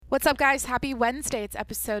What's up, guys? Happy Wednesday. It's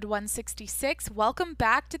episode 166. Welcome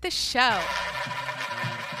back to the show.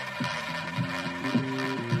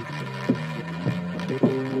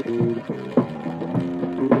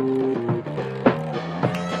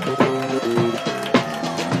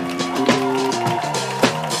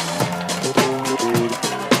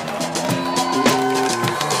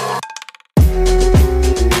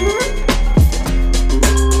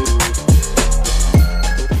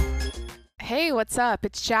 Hey, what's up?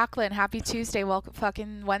 It's Jacqueline. Happy Tuesday. Welcome,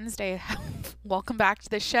 fucking Wednesday. Welcome back to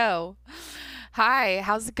the show. Hi,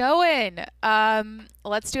 how's it going?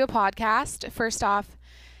 Let's do a podcast. First off,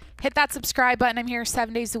 hit that subscribe button. I'm here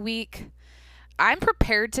 7 days a week. I'm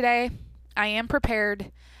prepared today. I am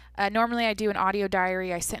prepared. Normally I do an audio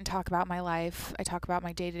diary. I sit and talk about my life. I talk about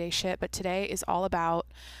my day-to-day shit, but today is all about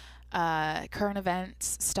current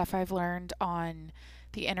events, stuff I've learned on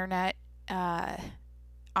the internet,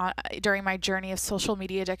 during my journey of social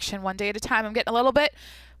media addiction. One day at a time, I'm getting a little bit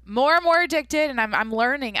more and more addicted, and I'm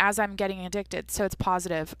learning as I'm getting addicted, so it's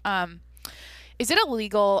positive. Is it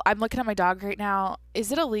illegal? I'm looking at my dog right now.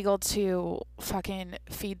 Is it illegal to fucking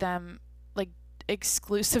feed them like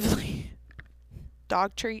exclusively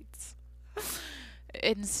dog treats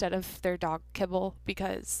instead of their dog kibble?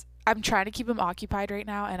 Because I'm trying to keep him occupied right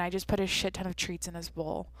now, and I just put a shit ton of treats in his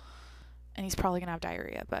bowl. And he's probably going to have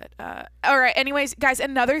diarrhea, but, all right. Anyways, guys,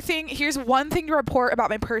 another thing, here's one thing to report about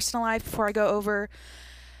my personal life before I go over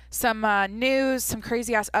some, news, some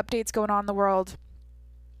crazy ass updates going on in the world.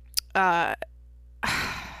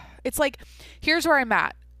 It's like, here's where I'm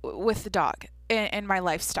at with the dog and my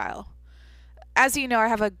lifestyle. As you know, I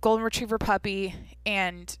have a golden retriever puppy,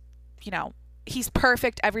 and, you know, he's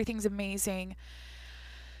perfect. Everything's amazing.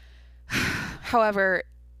 However,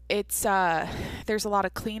 it's there's a lot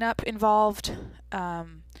of cleanup involved.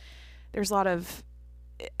 There's a lot of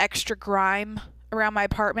extra grime around my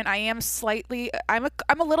apartment. I'm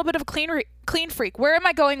a little bit of a clean freak. Where am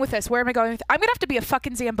I going with this? I'm gonna have to be a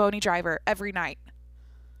fucking Zamboni driver every night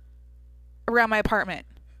around my apartment.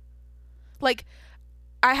 Like,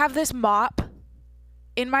 I have this mop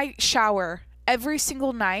in my shower every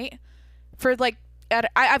single night for like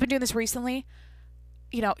I've been doing this recently.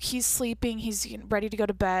 You know, he's sleeping, he's ready to go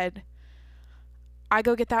to bed. I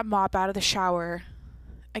go get that mop out of the shower.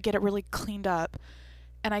 I get it really cleaned up.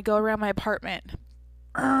 And I go around my apartment,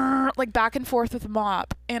 like back and forth with the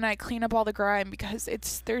mop. And I clean up all the grime because it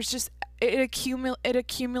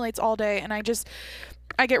accumulates all day. And I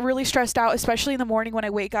get really stressed out, especially in the morning when I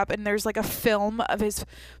wake up and there's like a film of his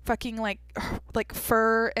fucking like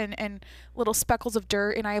fur and little speckles of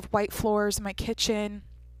dirt. And I have white floors in my kitchen.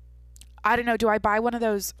 I don't know. Do I buy one of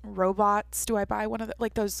those robots? Do I buy one of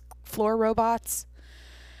those floor robots?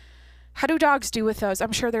 How do dogs do with those?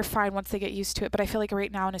 I'm sure they're fine once they get used to it, but I feel like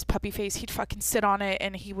right now in his puppy face, he'd fucking sit on it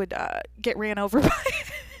and he would get ran over by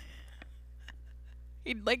it.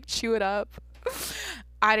 He'd like chew it up.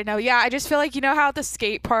 I don't know. Yeah, I just feel like, you know how at the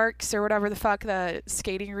skate parks or whatever the fuck, the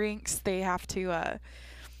skating rinks, they have to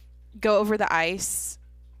go over the ice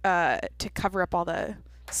to cover up all the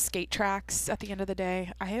skate tracks at the end of the day.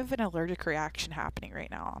 I have an allergic reaction happening right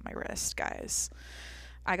now on my wrist, guys.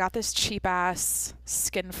 I got this cheap ass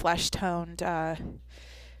skin flesh toned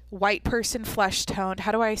white person flesh toned.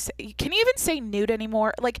 How do I say? Can you even say nude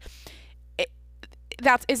anymore? Like,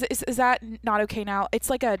 is that not okay now? It's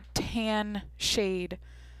like a tan shade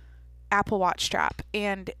Apple Watch strap,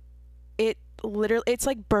 and it's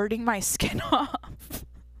like burning my skin off.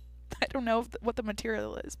 I don't know what the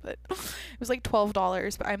material is, but it was like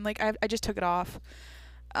 $12. But I'm like, I just took it off.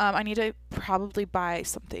 I need to probably buy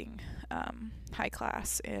something high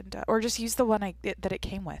class and or just use the one that it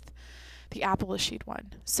came with, the Apple issued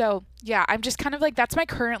one. So yeah, I'm just kind of like, that's my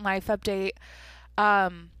current life update. I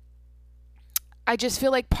just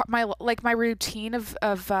feel like my routine of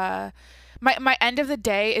my end of the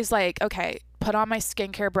day is like, okay, put on my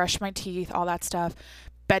skincare, brush my teeth, all that stuff.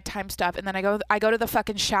 Bedtime stuff, and then I go to the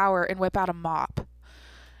fucking shower and whip out a mop,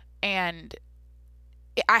 and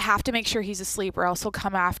I have to make sure he's asleep or else he'll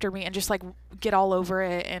come after me and just like get all over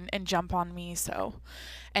it and jump on me. So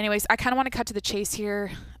anyways, I kind of want to cut to the chase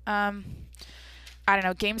here. I don't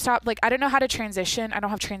know, GameStop, like, I don't know how to transition. I don't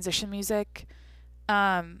have transition music,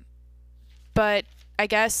 but I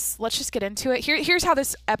guess let's just get into it. Here's how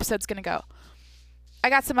this episode's gonna go. I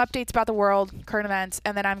got some updates about the world, current events,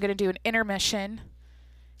 and then I'm gonna do an intermission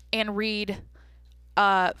and read,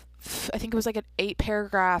 I think it was like an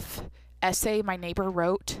 8-paragraph essay my neighbor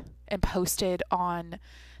wrote and posted on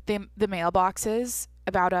the mailboxes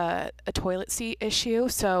about a toilet seat issue.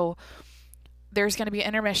 So there's going to be an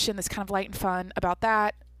intermission that's kind of light and fun about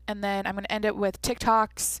that. And then I'm going to end it with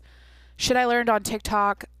TikToks, shit I learned on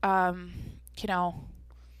TikTok, you know,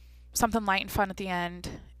 something light and fun at the end.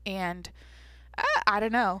 And I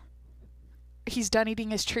don't know. He's done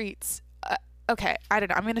eating his treats. Okay, I don't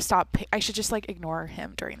know. I'm going to stop. I should just like ignore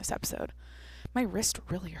him during this episode. My wrist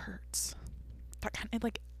really hurts. That kind of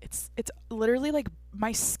like, it's literally like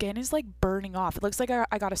my skin is like burning off. It looks like I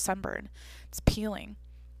got a sunburn. It's peeling.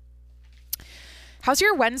 How's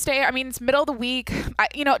your Wednesday? I mean, it's middle of the week.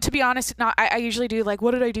 To be honest, I usually do like,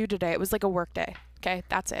 what did I do today? It was like a work day. Okay,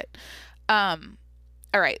 that's it. All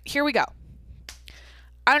right, here we go.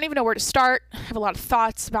 I don't even know where to start. I have a lot of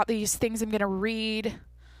thoughts about these things I'm going to read.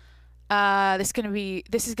 This is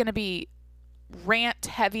going to be rant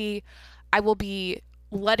heavy. I will be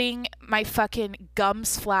letting my fucking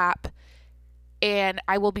gums flap, and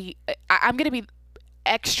I'm going to be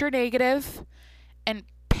extra negative and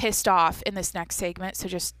pissed off in this next segment. So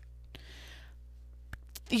just,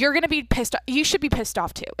 you're going to be pissed off. You should be pissed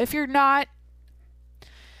off too. If you're not,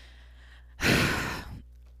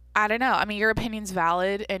 I don't know. I mean, your opinion's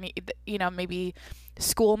valid, and maybe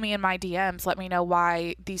school me in my DMs. Let me know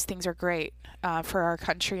why these things are great for our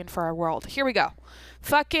country and for our world. Here we go.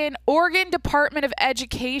 Fucking Oregon Department of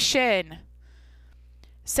Education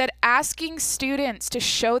said asking students to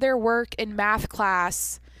show their work in math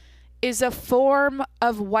class is a form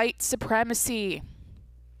of white supremacy.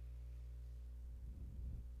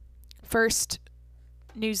 First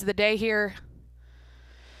news of the day here.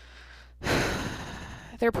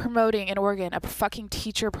 They're promoting in Oregon a fucking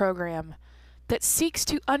teacher program that seeks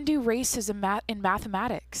to undo racism in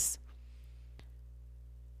mathematics.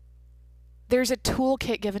 There's a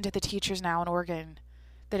toolkit given to the teachers now in Oregon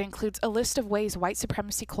that includes a list of ways white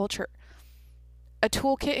supremacy culture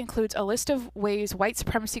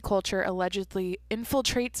allegedly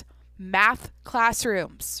infiltrates math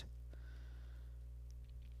classrooms.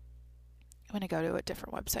 I'm going to go to a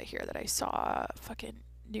different website here that I saw. Fucking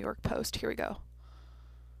New York Post. Here we go.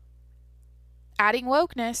 Adding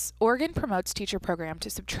wokeness, Oregon promotes teacher program to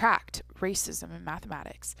subtract racism in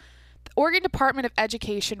mathematics. The Oregon Department of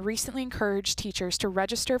Education recently encouraged teachers to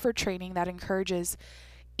register for training that encourages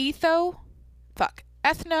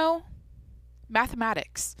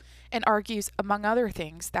ethno-mathematics and argues, among other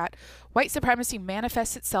things, that white supremacy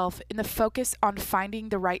manifests itself in the focus on finding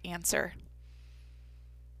the right answer.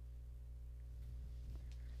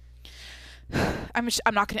 I'm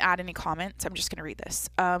not going to add any comments. I'm just going to read this.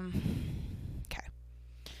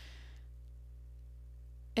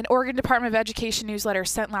 An Oregon Department of Education newsletter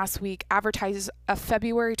sent last week advertises a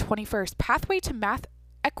February 21st Pathway to Math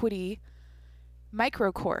Equity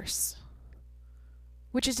micro course,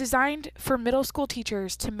 which is designed for middle school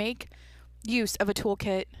teachers to make use of a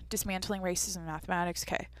toolkit dismantling racism in mathematics.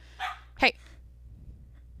 Okay. Hey.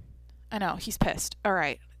 I know, he's pissed. All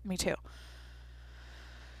right, me too.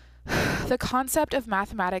 The concept of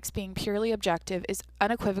mathematics being purely objective is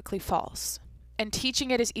unequivocally false, and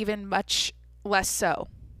teaching it is even much less so.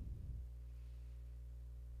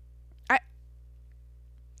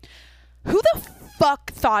 Who the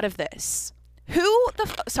fuck thought of this?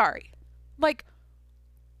 Sorry. Like,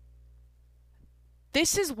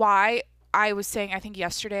 this is why I was saying, I think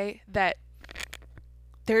yesterday, that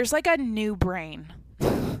there's like a new brain.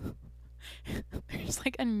 There's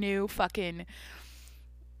like a new fucking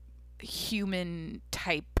human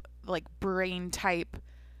type, like brain type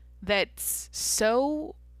that's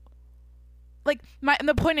so, like,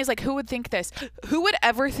 the point is, like, who would think this? Who would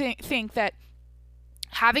ever think that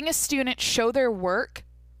having a student show their work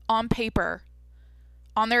on paper,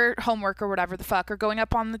 on their homework or whatever the fuck, or going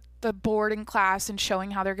up on the board in class and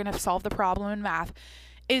showing how they're going to solve the problem in math,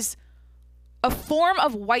 is a form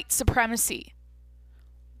of white supremacy?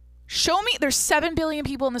 Show me, there's 7 billion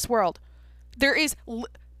people in this world. There is,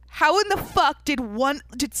 how in the fuck did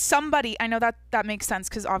somebody, I know that makes sense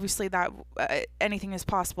because obviously that anything is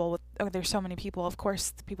possible with, there's so many people. Of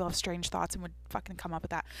course, people have strange thoughts and would fucking come up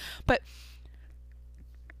with that. But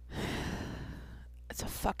it's a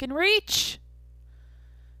fucking reach.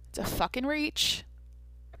 It's a fucking reach.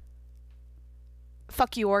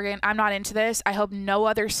 Fuck you, Oregon. I'm not into this. I hope no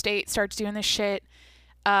other state starts doing this shit.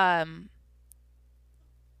 Guys,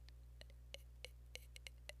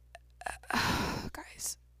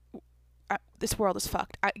 this world is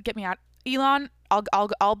fucked. Get me out. Elon,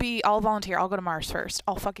 I'll volunteer. I'll go to Mars first.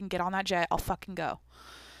 I'll fucking get on that jet. I'll fucking go.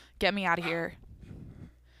 Get me out of here.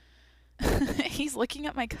 He's looking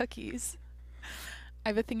at my cookies. I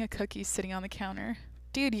have a thing of cookies sitting on the counter.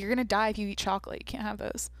 Dude, you're gonna die if you eat chocolate. You can't have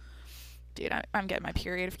those. Dude, I'm getting my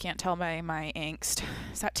period if you can't tell by my angst.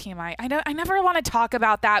 Is that TMI? I never want to talk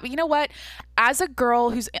about that, but you know what? As a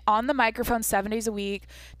girl who's on the microphone 7 days a week,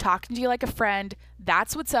 talking to you like a friend,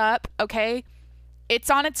 that's what's up, okay? It's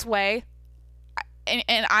on its way.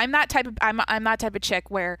 And I'm that type of chick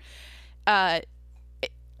where I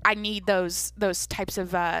need those types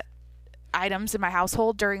of items in my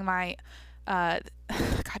household during my God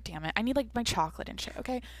damn it. I need like my chocolate and shit,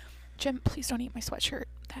 okay? Jim, please don't eat my sweatshirt.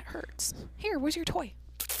 That hurts. Here, where's your toy?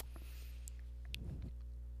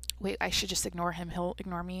 Wait, I should just ignore him. He'll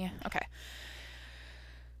ignore me. Okay.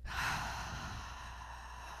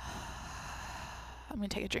 I'm going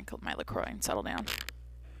to take a drink of my LaCroix and settle down.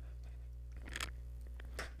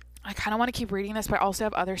 I kind of want to keep reading this, but I also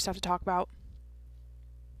have other stuff to talk about.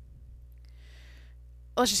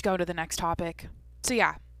 Let's just go to the next topic. So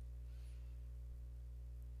yeah.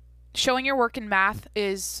 Showing your work in math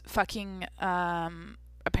is fucking,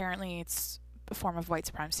 apparently it's a form of white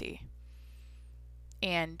supremacy.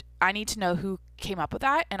 And I need to know who came up with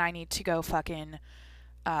that, and I need to go fucking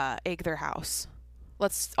egg their house.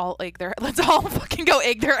 Let's all fucking go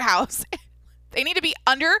egg their house. They need to be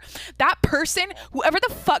under that person, whoever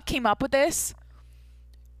the fuck came up with this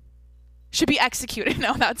should be executed.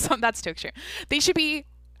 No, that's too extreme. They should be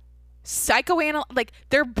like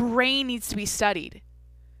their brain needs to be studied.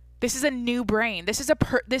 This is a new brain. This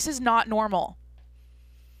is not normal.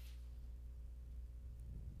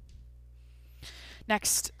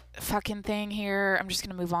 Next fucking thing here. I'm just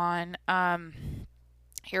going to move on.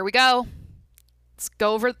 Here we go. Let's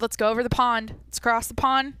go over the pond. Let's cross the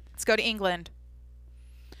pond. Let's go to England.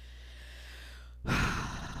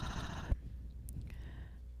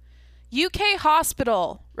 UK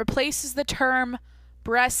hospital replaces the term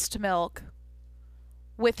breast milk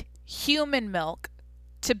with human milk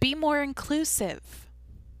to be more inclusive.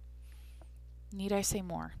 Need I say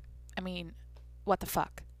more? I mean, what the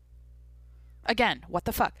fuck? Again, what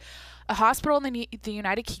the fuck? A hospital in the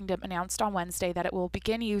United Kingdom announced on Wednesday that it will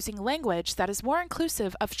begin using language that is more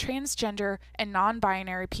inclusive of transgender and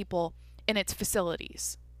non-binary people in its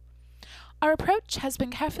facilities. Our approach has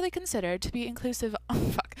been carefully considered to be inclusive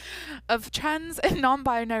of trans and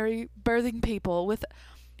non-binary birthing people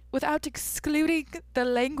without excluding the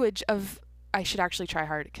language of... I should actually try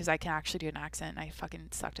hard because I can actually do an accent. I fucking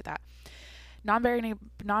sucked at that.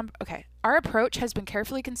 Our approach has been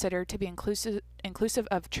carefully considered to be inclusive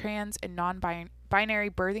of trans and non-binary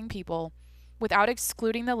birthing people without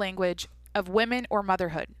excluding the language of women or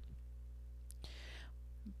motherhood.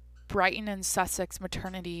 Brighton and Sussex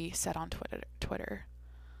Maternity said on Twitter.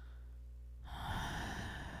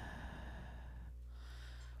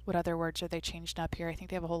 What other words are they changing up here? I think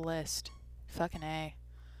they have a whole list. Fucking A.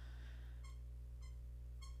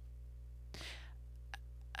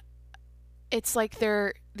 It's like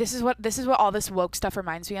this is what all this woke stuff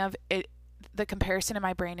reminds me of. The comparison in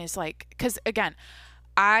my brain is like, because again,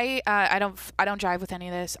 I don't jive with any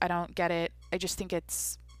of this. I don't get it. I just think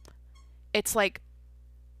it's like,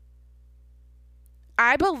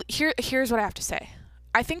 here's what I have to say.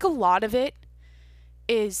 I think a lot of it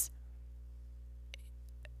is,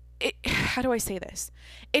 how do I say this?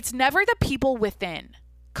 It's never the people within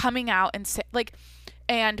coming out and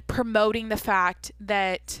and promoting the fact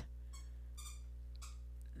that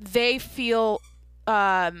they feel,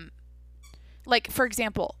 like, for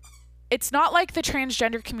example, it's not like the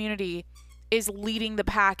transgender community is leading the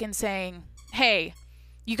pack and saying, hey,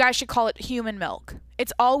 you guys should call it human milk.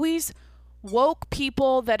 It's always woke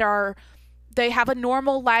people that they have a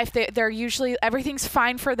normal life. They're usually, everything's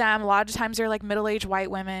fine for them. A lot of times they're like middle-aged white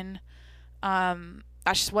women.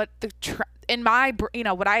 That's just what in my,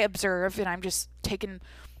 what I observe, and I'm just taking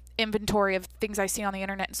inventory of things I see on the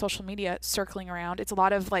internet and social media circling around. It's a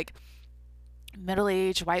lot of like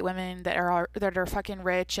middle-aged white women that are fucking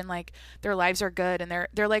rich and like their lives are good, and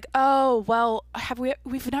they're like, oh well,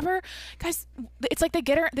 we've never, guys. It's like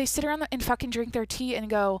they sit around and fucking drink their tea and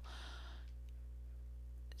go,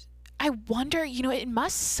 I wonder, it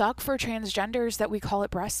must suck for transgenders that we call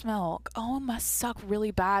it breast milk. Oh, it must suck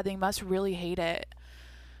really bad. They must really hate it.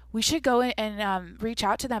 We should go and reach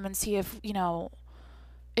out to them and see if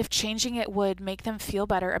changing it would make them feel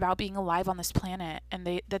better about being alive on this planet,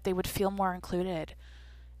 and that they would feel more included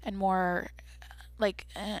and more like,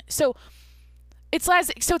 so it's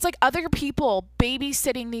like other people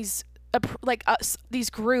babysitting these these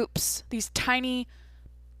groups, these tiny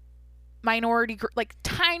minority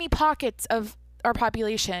tiny pockets of our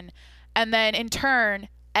population, and then in turn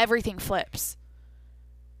everything flips.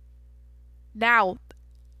 Now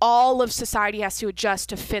all of society has to adjust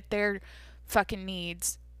to fit their fucking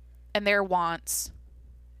needs and their wants,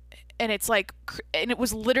 and it's like, and it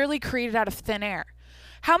was literally created out of thin air.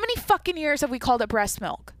 How many fucking years have we called it breast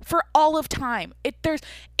milk? For all of time.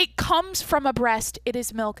 It comes from a breast. It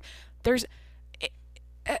is milk. There's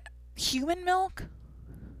human milk.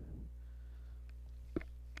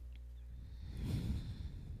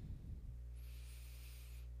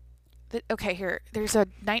 Okay, here. There's a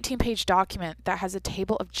 19-page document that has a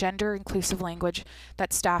table of gender-inclusive language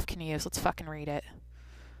that staff can use. Let's fucking read it.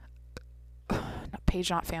 Page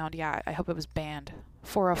not found. Yeah, I hope it was banned.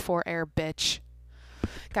 404 error, bitch.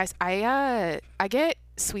 Guys, I get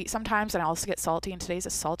sweet sometimes, and I also get salty. And today's a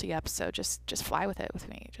salty episode. Just fly with it with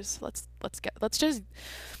me. Just let's just.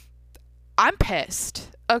 I'm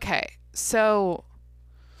pissed. Okay, so.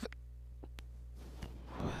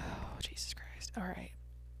 Oh, Jesus Christ. All right.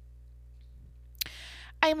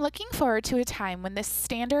 I am looking forward to a time when this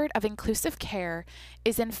standard of inclusive care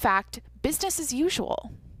is in fact business as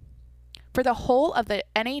usual for the whole of the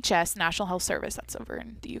NHS, National Health Service, that's over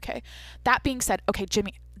in the UK. That being said, okay,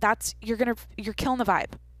 Jimmy, you're killing the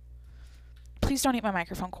vibe. Please don't eat my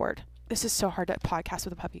microphone cord. This is so hard to podcast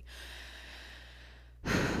with a puppy.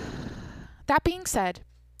 That being said,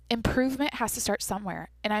 improvement has to start somewhere,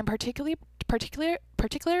 and I'm particularly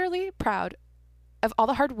proud of all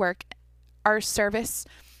the hard work our service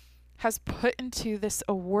has put into this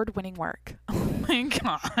award-winning work. Oh my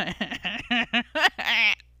God.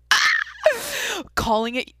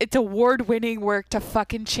 Calling it's award-winning work to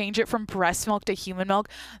fucking change it from breast milk to human milk.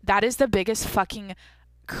 That is the biggest fucking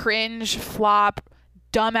cringe, flop,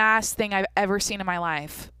 dumbass thing I've ever seen in my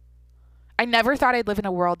life. I never thought I'd live in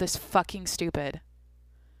a world this fucking stupid.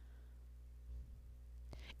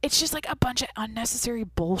 It's just like a bunch of unnecessary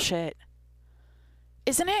bullshit.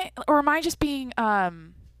 Isn't it? Or am I just being,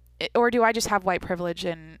 or do I just have white privilege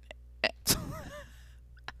and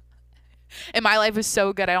my life is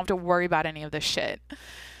so good I don't have to worry about any of this shit.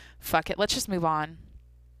 Fuck it. Let's just move on.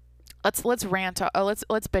 Let's rant.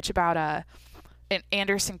 Let's bitch about an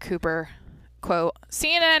Anderson Cooper quote.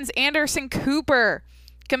 CNN's Anderson Cooper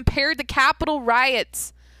compared the Capitol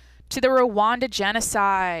riots to the Rwanda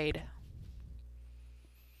genocide.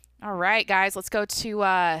 All right, guys, let's go to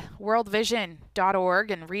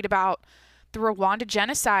worldvision.org and read about the Rwanda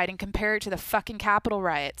genocide and compare it to the fucking Capitol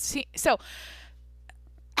riots. See, so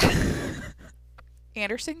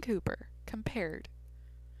Anderson Cooper compared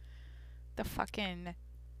the fucking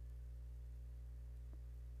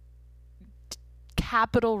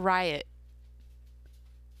Capitol riot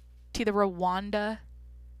to the Rwanda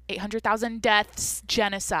 800,000 deaths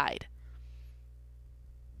genocide.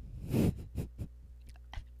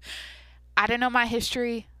 I don't know my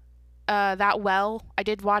history that well. I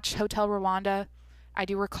did watch Hotel Rwanda. I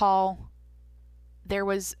do recall there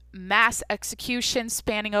was mass execution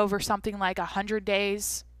spanning over something like 100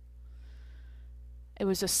 days. It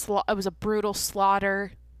was a brutal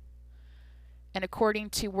slaughter. And according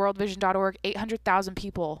to worldvision.org, 800,000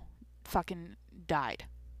 people fucking died.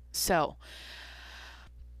 So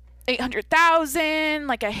 800,000,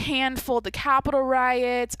 like a handful, the Capitol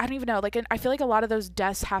riots. I don't even know. I feel like a lot of those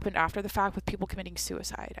deaths happened after the fact with people committing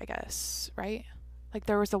suicide, I guess, right? Like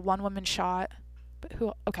there was the one woman shot, but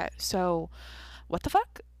who? Okay, so what the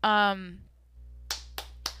fuck?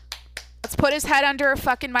 Let's put his head under a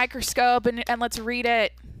fucking microscope and let's read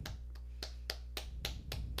it.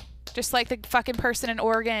 Just like the fucking person in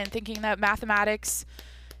Oregon thinking that mathematics,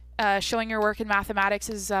 showing your work in mathematics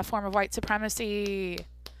is a form of white supremacy.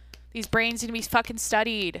 These brains need to be fucking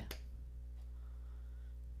studied.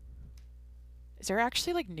 Is there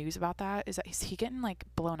actually like news about that? Is he getting like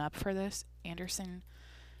blown up for this? Anderson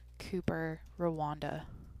Cooper, Rwanda.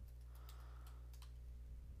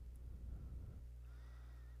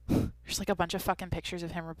 There's like a bunch of fucking pictures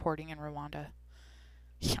of him reporting in Rwanda.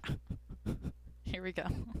 Yeah. Here we go.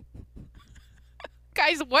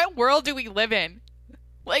 Guys, what world do we live in?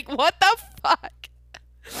 Like, what the fuck?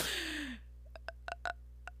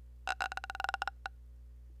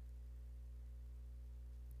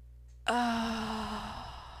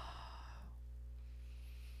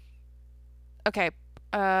 Okay.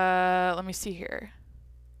 Let me see here.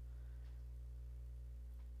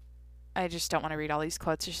 I just don't want to read all these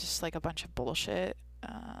quotes. It's just like a bunch of bullshit.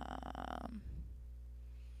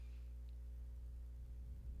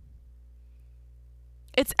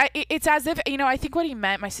 It's as if, I think what he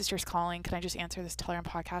meant, my sister's calling. Can I just answer this? Tell her on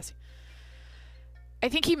podcast. I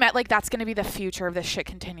think he meant like that's going to be the future if this shit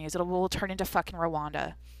continues. We'll turn into fucking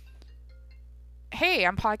Rwanda. Hey,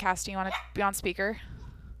 I'm podcasting. You want to be on speaker?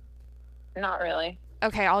 Not really.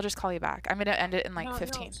 Okay, I'll just call you back. I'm going to end it in like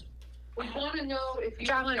 15. We want to know if you...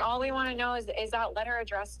 Jacqueline, all we want to know is that letter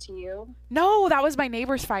addressed to you? No, that was my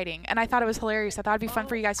neighbors fighting, and I thought it was hilarious. I thought it'd be fun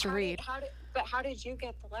for you guys to read. How did you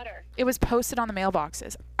get the letter? It was posted on the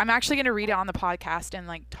mailboxes. I'm actually going to read it on the podcast and,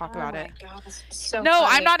 like, talk about it. Oh, my God. So no,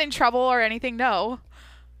 funny. I'm not in trouble or anything, no.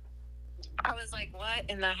 I was like, what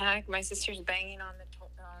in the heck? My sister's banging on the...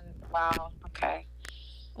 Wow, okay.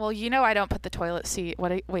 Well, you know I don't put the toilet seat...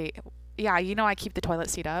 Wait. Yeah, you know I keep the toilet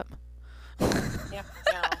seat up. Yeah,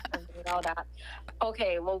 no, I know that.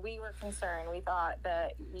 Okay, well, we were concerned. We thought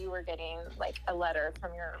that you were getting, like, a letter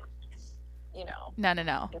from your, you know.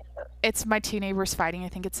 No. It's my two neighbors fighting. I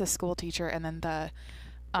think it's a school teacher and then the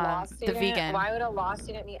vegan. Why would a law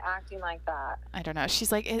student be acting like that? I don't know.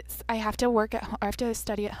 She's like, I have to work at home. I have to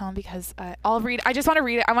study at home because I'll read. I just want to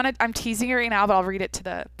read it. I'm teasing you right now, but I'll read it to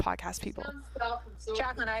the podcast people.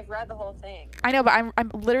 Jacqueline, I've read the whole thing. I know, but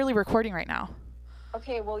I'm literally recording right now.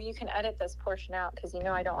 Okay, well, you can edit this portion out because you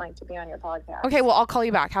know I don't like to be on your podcast. Okay, well, I'll call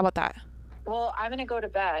you back. How about that? Well, I'm going to go to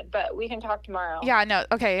bed, but we can talk tomorrow. Yeah, no.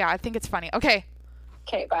 Okay, yeah, I think it's funny. Okay.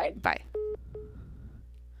 Okay, bye. Bye.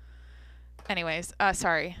 Anyways,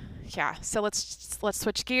 sorry. Yeah, so let's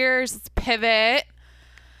switch gears. Let's pivot.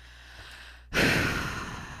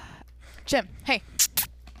 Jim, hey.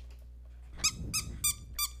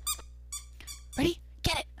 Ready?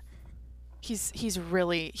 Get it.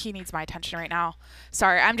 He needs my attention right now.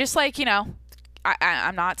 Sorry, I'm just like, you know,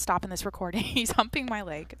 I'm not stopping this recording. He's humping my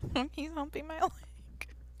leg. He's humping my leg.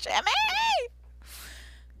 Jimmy!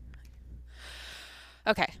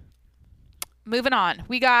 Okay. Moving on.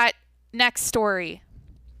 We got next story.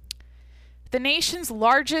 The nation's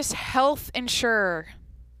largest health insurer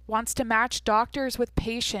wants to match doctors with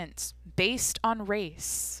patients based on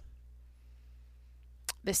race.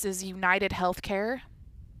 This is United Healthcare.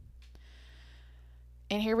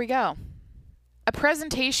 And here we go. A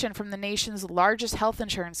presentation from the nation's largest health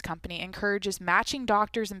insurance company encourages matching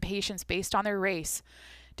doctors and patients based on their race,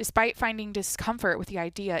 despite finding discomfort with the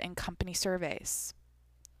idea in company surveys.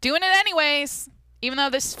 Doing it anyways, even though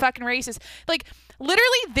this is fucking racist. Like,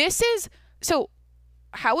 literally, this is... So,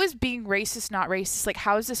 how is being racist not racist? Like,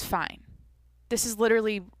 how is this fine? This is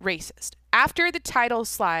literally racist. After the title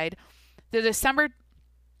slide, the December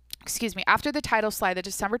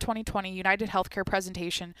 2020 United Healthcare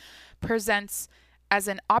presentation presents as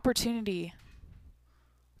an opportunity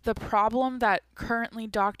the problem that currently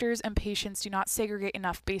doctors and patients do not segregate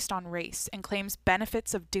enough based on race and claims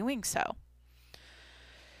benefits of doing so.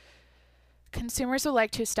 Consumers would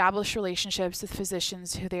like to establish relationships with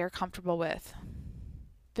physicians who they are comfortable with,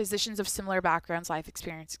 physicians of similar backgrounds, life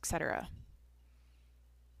experience, etc.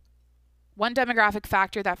 One demographic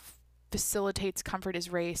factor that facilitates comfort is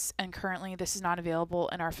race, and currently this is not available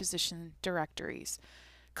in our physician directories.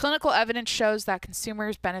 Clinical evidence shows that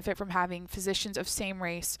consumers benefit from having physicians of same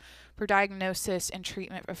race for diagnosis and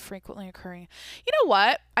treatment of frequently occurring. You know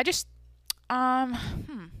what? I just,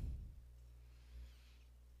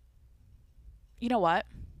 You know what?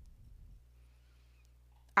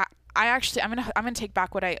 I actually, I'm gonna take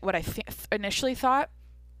back what I initially thought.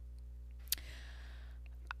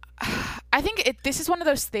 I think this is one of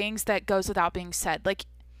those things that goes without being said. Like,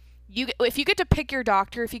 if you get to pick your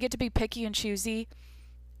doctor, if you get to be picky and choosy,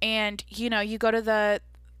 and you know you go to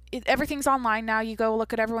everything's online now. You go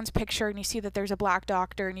look at everyone's picture and you see that there's a black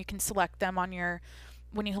doctor, and you can select them on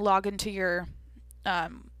when you log into your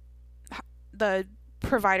the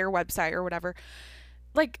provider website or whatever.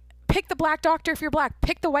 Like, pick the black doctor if you're black.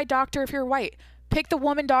 Pick the white doctor if you're white. Pick the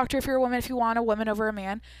woman doctor if you're a woman, if you want a woman over a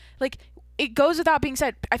man. Like, it goes without being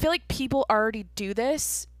said. I feel like people already do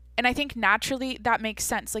this, and I think naturally that makes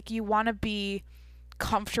sense. Like, you want to be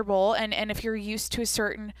comfortable, and if you're used to a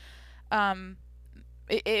certain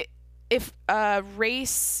if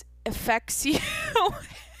race affects you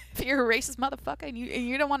if you're a racist motherfucker and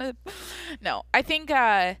you don't want to, no, I think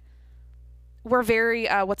we're very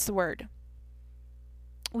what's the word,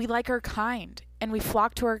 we like our kind and we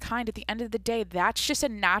flock to our kind. At the end of the day, that's just a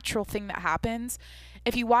natural thing that happens.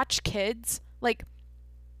 If you watch kids, like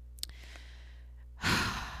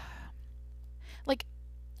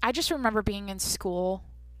I just remember being in school,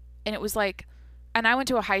 and it was like, and I went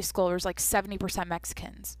to a high school where it was like 70%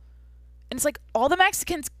 Mexicans. And it's like all the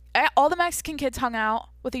Mexican kids hung out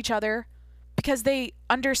with each other because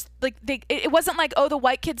it wasn't like, oh, the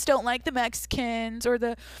white kids don't like the Mexicans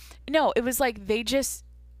no, it was like they just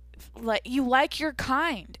like, you like your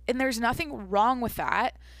kind, and there's nothing wrong with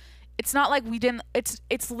that. It's not like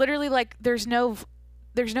it's literally like there's no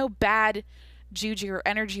bad juju or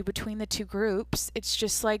energy between the two groups. It's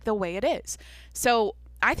just like the way it is. So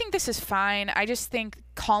I think this is fine. I just think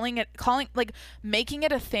like making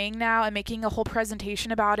it a thing now and making a whole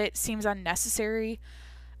presentation about it seems unnecessary.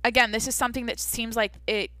 Again, this is something that seems like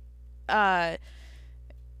it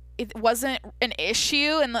wasn't an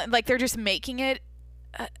issue, and like they're just making it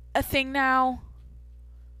a thing now,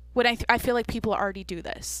 when I feel like people already do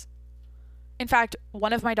this. In fact,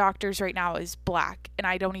 one of my doctors right now is black, and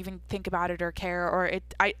I don't even think about it or care, or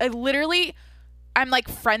I literally, I'm like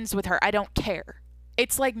friends with her. I don't care.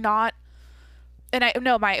 It's like not, and I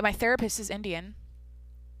no, my therapist is Indian.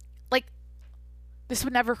 Like, this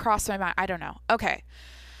would never cross my mind. I don't know. Okay.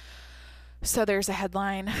 So there's a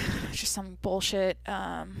headline, just some bullshit.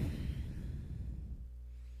 I'm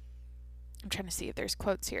trying to see if there's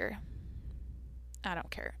quotes here. I don't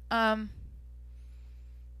care.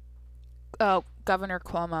 Oh, Governor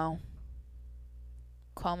Cuomo.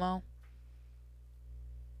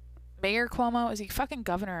 Mayor Cuomo? Is he fucking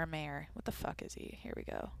governor or mayor? What the fuck is he? Here we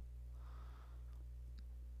go.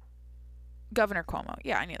 Governor Cuomo.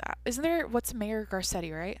 Yeah, I knew that. Isn't there, what's Mayor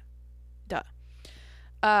Garcetti, right? Duh.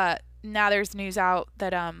 Now there's news out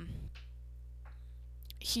that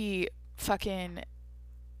he fucking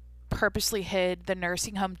purposely hid the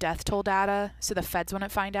nursing home death toll data so the feds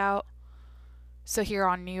wouldn't find out. So here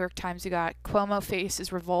on New York Times, you got Cuomo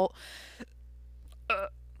faces revolt.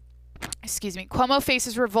 Cuomo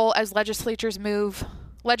faces revolt as legislators move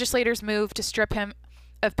to strip him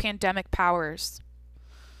of pandemic powers.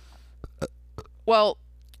 Well,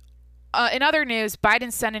 in other news,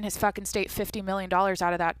 Biden's sending his fucking state $50 million out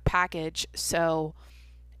of that package. So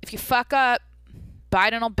if you fuck up,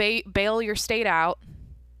 Biden will bail your state out.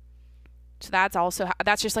 So that's also,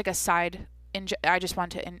 that's just like a side. I just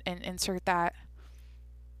want to insert that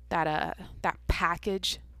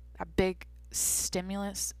package, that big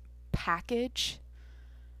stimulus package.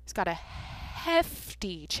 It's got a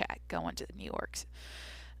hefty check going to New York.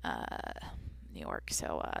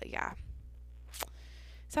 So yeah.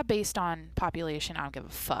 Is that based on population? I don't give a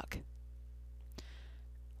fuck.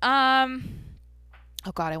 Oh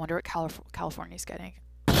God, I wonder what California's getting.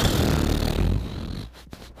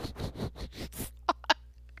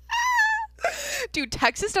 Dude,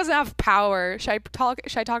 Texas doesn't have power. Should I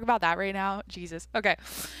talk about that right now? Jesus. Okay.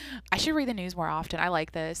 I should read the news more often. I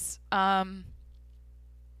like this.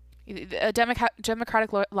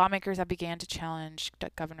 Democratic lawmakers have began to challenge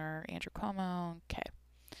Governor Andrew Cuomo. Okay.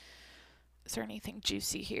 Is there anything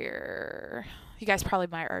juicy here? You guys probably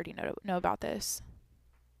might already know about this.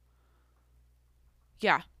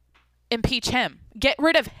 Yeah. Impeach him. Get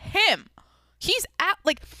rid of him. He's at,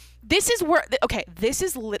 like, this is where, okay, this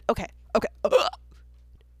is okay.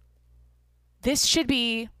 This should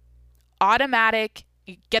be automatic.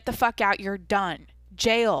 You get the fuck out. You're done.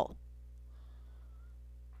 Jail.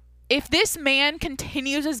 If this man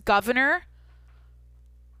continues as governor,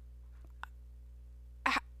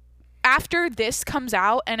 after this comes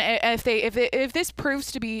out, and if this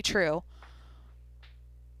proves to be true,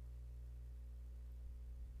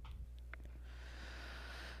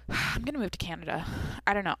 I'm gonna move to Canada.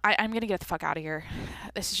 I don't know. I'm gonna get the fuck out of here.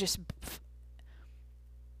 This is just,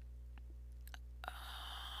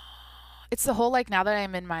 it's the whole, like, now that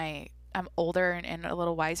I'm older and a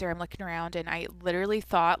little wiser, I'm looking around, and I literally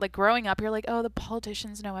thought, like, growing up, you're like, oh, the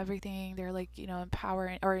politicians know everything. They're, like, you know, in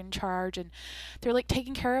power or in charge, and they're, like,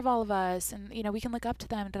 taking care of all of us, and, you know, we can look up to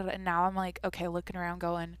them. And now I'm like, okay, looking around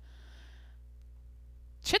going,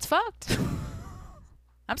 shit's fucked.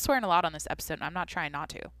 I'm swearing a lot on this episode, and I'm not trying not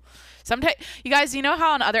to. Sometimes, you guys, you know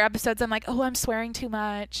how on other episodes I'm like, oh, I'm swearing too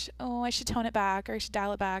much. Oh, I should tone it back, or I should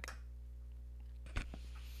dial it back.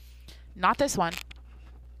 Not this one.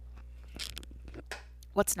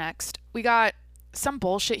 What's next? We got some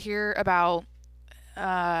bullshit here about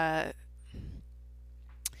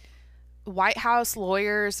White House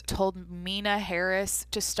lawyers told Mina Harris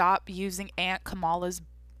to stop using Aunt Kamala's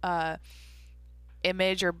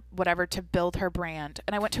image or whatever to build her brand.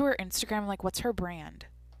 And I went to her Instagram, I'm like, what's her brand?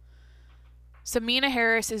 So Mina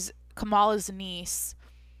Harris is Kamala's niece.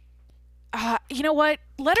 You know what?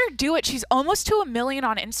 Let her do it. She's almost to 1 million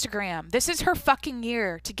on Instagram. This is her fucking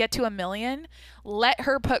year to get to 1 million. Let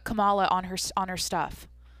her put Kamala on her stuff.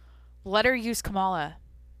 Let her use Kamala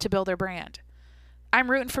to build her brand.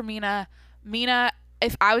 I'm rooting for Mina. Mina,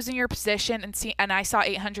 if I was in your position and I saw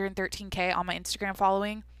 813K on my Instagram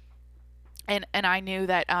following, and I knew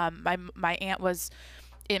that my aunt was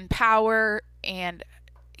in power, and,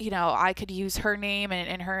 you know, I could use her name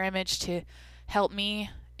and her image to help me.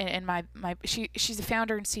 And she's the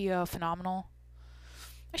founder and CEO of Phenomenal.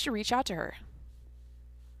 I should reach out to her.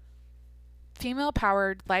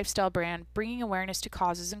 Female-powered lifestyle brand bringing awareness to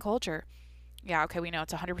causes and culture. Yeah, okay, we know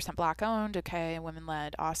it's 100% black owned. Okay, women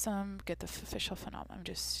led. Awesome. Get the official phenomenon. I'm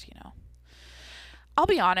just, I'll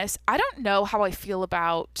be honest, I don't know how I feel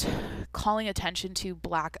about calling attention to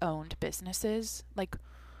black owned businesses. Like,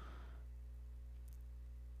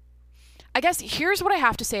 I guess here's what I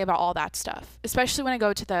have to say about all that stuff, especially when I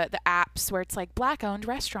go to the apps where it's like black owned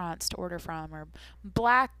restaurants to order from or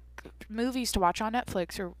black movies to watch on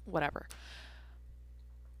Netflix or whatever.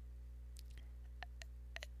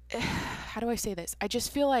 How do I say this? I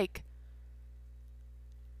just feel like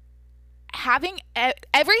having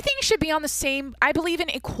everything should be on the same. I believe in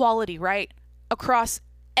equality, right? Across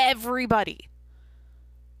everybody.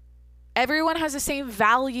 Everyone has the same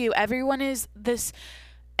value. Everyone is this.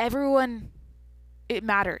 Everyone, it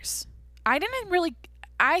matters.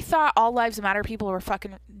 I thought all lives matter people were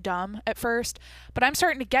fucking dumb at first, but I'm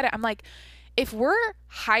starting to get it. I'm like, if we're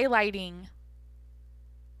highlighting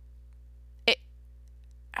it,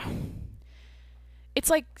 it's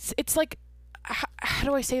like, how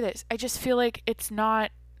do I say this? I just feel like it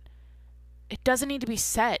doesn't need to be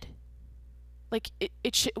said. Like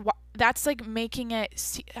it should, that's like making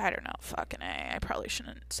it, I don't know, fucking A. I probably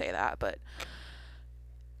shouldn't say that, but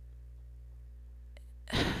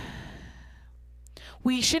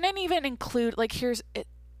we shouldn't even include, like, here's it.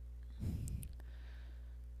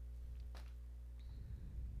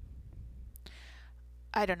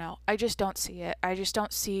 I don't know. I just don't see it. I just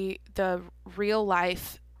don't see the real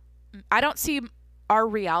life. I don't see our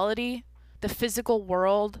reality, the physical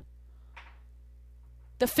world.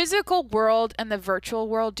 The physical world and the virtual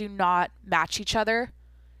world do not match each other.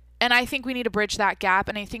 And I think we need to bridge that gap.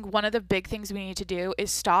 And I think one of the big things we need to do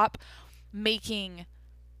is stop making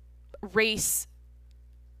race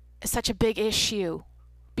such a big issue,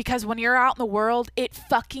 because when you're out in the world, it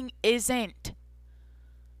fucking isn't.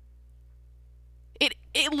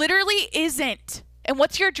 It literally isn't. And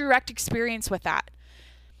what's your direct experience with that?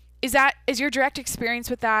 Is your direct experience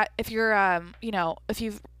with that, if you're if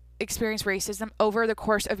you've experienced racism over the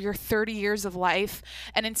course of your 30 years of life,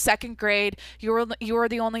 and in second grade you were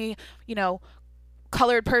the only,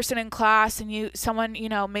 colored person in class, and someone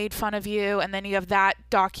made fun of you, and then you have that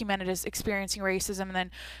documented as experiencing racism, and then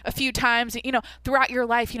a few times throughout your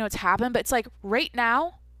life it's happened, but it's like right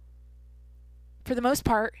now, for the most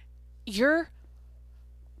part,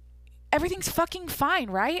 everything's fucking fine,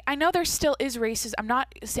 right? I know there still is racism. I'm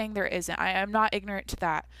not saying there isn't. I'm not ignorant to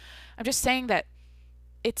that. I'm just saying that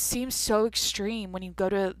it seems so extreme when you go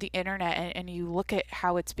to the internet and you look at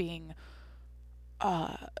how it's being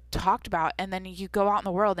talked about, and then you go out in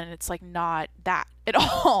the world and it's like not that at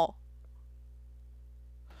all.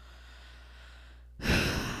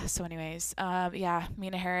 So anyways, yeah,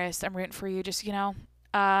 Mina Harris, I'm rooting for you. Just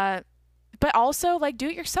but also, like, do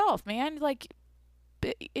it yourself, man. Like,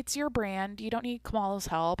 it's your brand. You don't need Kamala's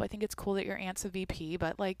help. I think it's cool that your aunt's a VP,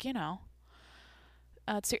 but like,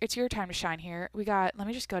 it's your time to shine here. Let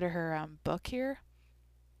me just go to her book here.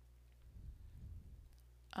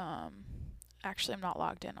 Actually, I'm not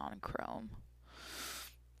logged in on Chrome.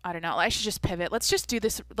 I don't know. I should just pivot. Let's just do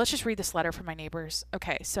this. Let's just read this letter from my neighbors.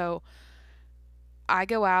 Okay, so I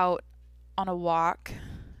go out on a walk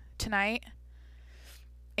tonight,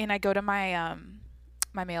 and I go to my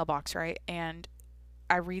my mailbox, right? And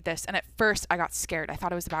I read this, and at first I got scared. I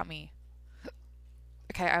thought it was about me.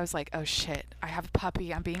 Okay, I was like, oh shit, I have a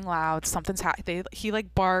puppy. I'm being loud. Something's he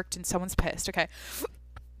like barked, and someone's pissed. Okay.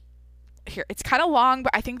 Here, it's kind of long,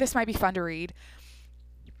 but I think this might be fun to read.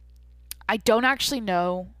 I don't actually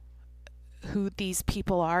know who these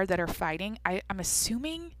people are that are fighting. I'm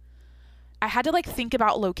assuming, I had to like think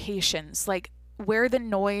about locations, like where the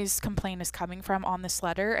noise complaint is coming from on this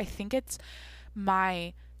letter. I think it's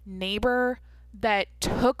my neighbor that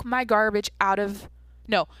took my garbage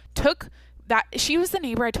she was the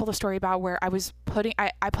neighbor I told a story about, where I was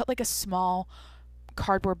I put like a small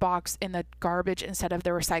cardboard box in the garbage instead of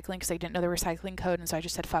the recycling, because I didn't know the recycling code, and so I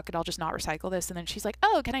just said, fuck it, I'll just not recycle this. And then she's like,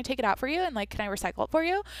 oh, can I take it out for you, and like, can I recycle it for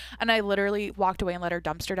you? And I literally walked away and let her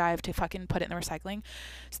dumpster dive to fucking put it in the recycling.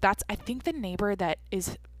 So that's, I think, the neighbor that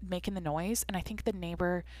is making the noise, and I think the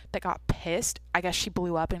neighbor that got pissed, I guess she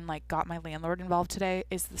blew up and like got my landlord involved today,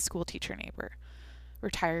 is the school teacher neighbor,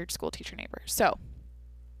 retired school teacher neighbor. So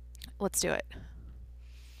let's do it.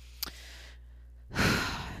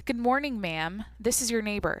 Good morning, ma'am. This is your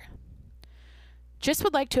neighbor. Just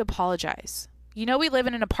would like to apologize. We live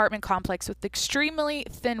in an apartment complex with extremely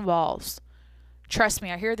thin walls. Trust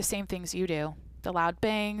me, I hear the same things you do. The loud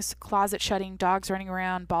bangs, closet shutting, dogs running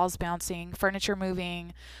around, balls bouncing, furniture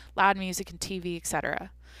moving, loud music and TV, etc.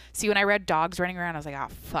 See, when I read dogs running around, I was like, oh,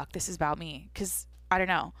 fuck, this is about me. Because, I don't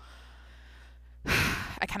know.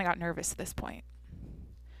 I kind of got nervous at this point.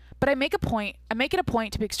 But I make it a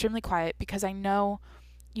point to be extremely quiet because I know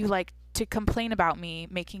you like to complain about me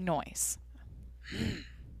making noise.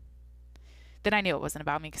 Then I knew it wasn't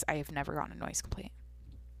about me because I have never gotten a noise complaint.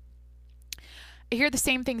 I hear the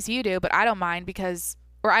same things you do, but I don't mind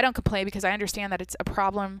or I don't complain because I understand that it's a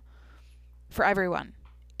problem for everyone.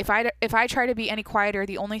 If I try to be any quieter,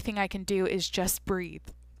 the only thing I can do is just breathe.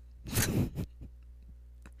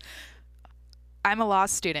 I'm a law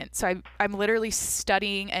student, so I'm literally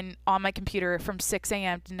studying and on my computer from 6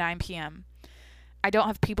 a.m. to 9 p.m. I don't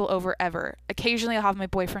have people over ever. Occasionally I'll have my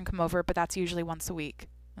boyfriend come over, but that's usually once a week.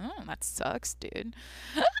 Oh, that sucks, dude.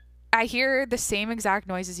 I hear the same exact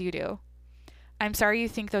noises you do. I'm sorry you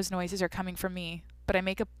think those noises are coming from me, but I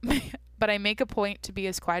make a point to be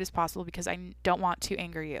as quiet as possible because I don't want to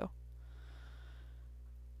anger you.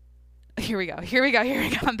 Here we go.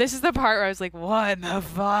 This is the part where I was like, what the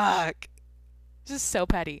fuck? This is so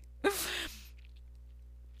petty.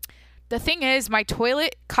 The thing is, my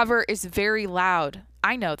toilet cover is very loud.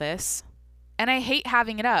 I know this. And I hate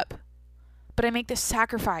having it up. But I make this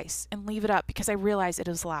sacrifice and leave it up because I realize it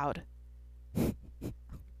is loud.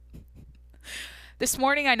 This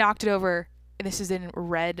morning I knocked it over, and this is in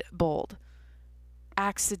red bold,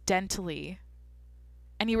 accidentally.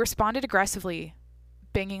 And he responded aggressively,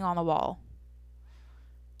 banging on the wall.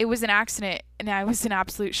 It was an accident, and I was in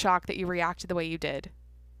absolute shock that you reacted the way you did.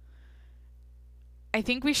 I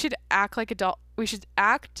think we should act like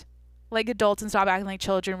adults and stop acting like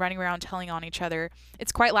children running around telling on each other.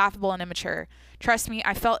 It's quite laughable and immature. Trust me,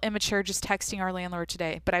 I felt immature just texting our landlord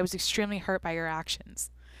today, but I was extremely hurt by your actions.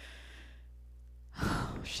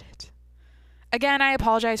 Oh, shit. Again, I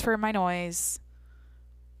apologize for my noise.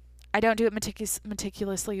 I don't do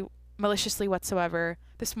it maliciously whatsoever.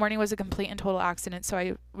 This morning was a complete and total accident, so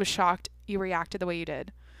I was shocked you reacted the way you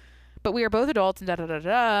did. But we are both adults and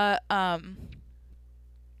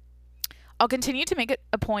I'll continue to make it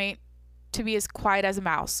a point to be as quiet as a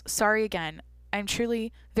mouse. Sorry again. I'm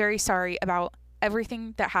truly very sorry about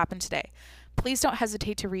everything that happened today. Please don't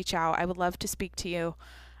hesitate to reach out. I would love to speak to you.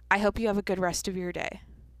 I hope you have a good rest of your day.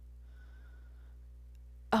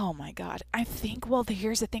 Oh my God. I think,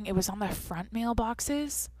 here's the thing. It was on the front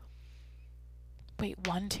mailboxes. Wait,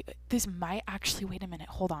 1, 2. This might actually, wait a minute.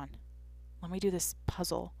 Hold on. Let me do this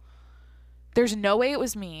puzzle. There's no way it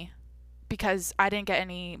was me because I didn't get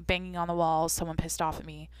any banging on the walls. Someone pissed off at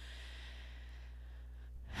me.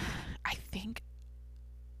 I think.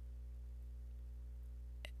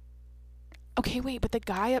 Okay, wait, but the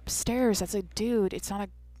guy upstairs, that's a dude. It's not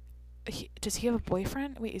does he have a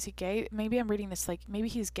boyfriend? Wait, is he gay? Maybe I'm reading this like, maybe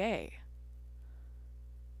he's gay.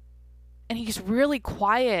 And he's really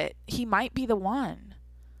quiet. He might be the one.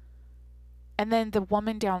 And then the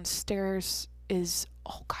woman downstairs is,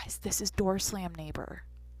 oh guys, this is door slam neighbor.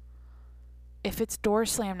 If it's door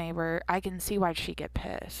slam neighbor, I can see why she'd get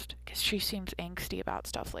pissed. Because she seems angsty about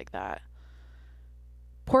stuff like that.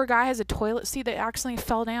 Poor guy has a toilet seat that accidentally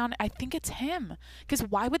fell down. I think it's him. Because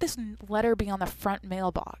why would this letter be on the front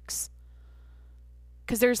mailbox?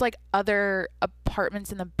 Because there's like other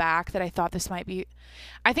apartments in the back that I thought this might be.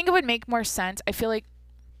 I think it would make more sense. I feel like,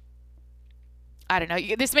 I don't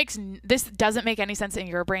know. This doesn't make any sense in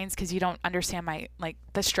your brains because you don't understand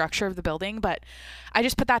the structure of the building. But I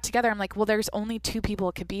just put that together. I'm like, well, there's only 2 people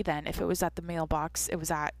it could be then. If it was at the mailbox, it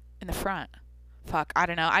was in the front. Fuck, I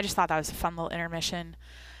don't know. I just thought that was a fun little intermission.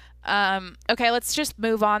 Okay, let's just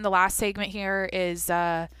move on. The last segment here is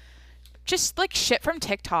just like shit from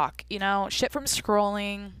TikTok, shit from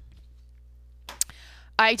scrolling.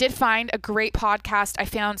 I did find a great podcast I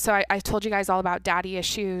found. So I told you guys all about Daddy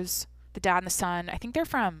Issues, the dad and the son. I think they're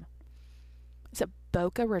from, is it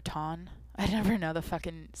Boca Raton? I never know the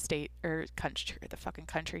fucking state or country, the fucking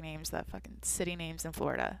country names, the fucking city names in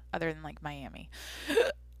Florida, other than like Miami.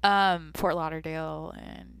 Fort Lauderdale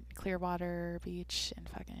and Clearwater Beach and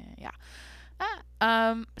fucking, yeah.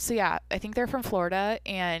 So yeah, I think they're from Florida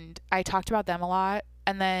and I talked about them a lot.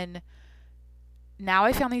 And then now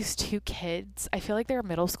I found these 2 kids. I feel like they're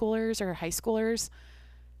middle schoolers or high schoolers.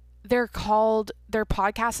 Their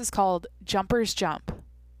podcast is called Jumpers Jump.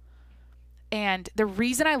 And the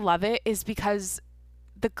reason I love it is because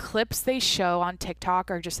the clips they show on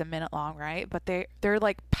TikTok are just a minute long, right? But they're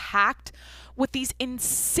like packed with these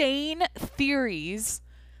insane theories.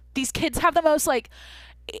 These kids have the most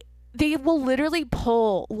they will literally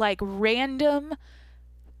pull like random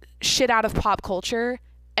shit out of pop culture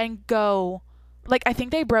and go, like, I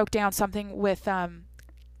think they broke down something with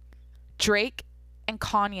Drake and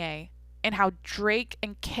Kanye and how Drake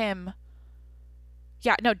and Kim,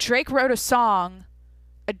 Drake wrote a song,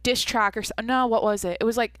 a diss track or no, what was it? It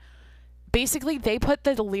was like basically they put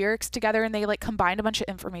the lyrics together and they like combined a bunch of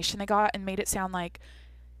information they got and made it sound like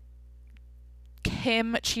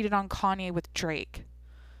Kim cheated on Kanye with Drake.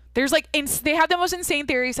 There's like they have the most insane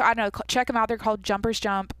theories. So I don't know. Check them out. They're called Jumpers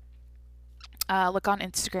Jump. Look on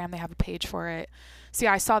Instagram. They have a page for it. So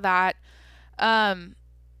yeah, I saw that. And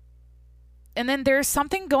then there's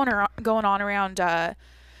something going on around. I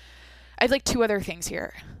have like two other things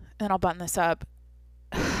here, and then I'll button this up.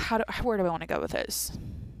 Where do I want to go with this?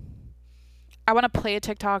 I want to play a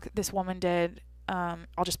TikTok this woman did.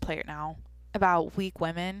 I'll just play it now about weak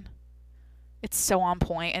women. It's so on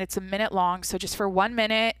point, and it's a minute long. So just for 1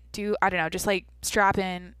 minute, I don't know, just like strap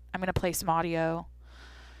in. I'm gonna play some audio.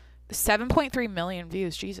 7.3 million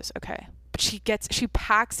views. Jesus. Okay, but she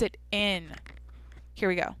packs it in. Here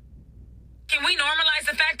we go. Can we normalize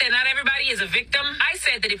the fact that not everybody is a victim? I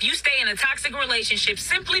said that if you stay in a toxic relationship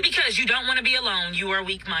simply because you don't want to be alone, you are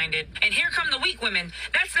weak-minded. And here come the weak women.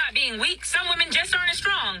 That's not being weak. Some women just aren't as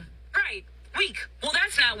strong. Right. Weak. Well,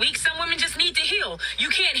 that's not weak. Some women just need to heal. You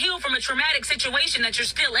can't heal from a traumatic situation that you're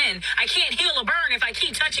still in. I can't heal a burn if I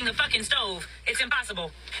keep touching the fucking stove. It's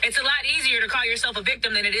impossible. It's a lot easier to call yourself a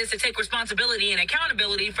victim than it is to take responsibility and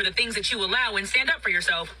accountability for the things that you allow and stand up for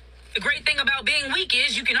yourself. The great thing about being weak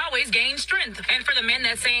is you can always gain strength. And for the men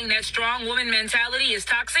that's saying that strong woman mentality is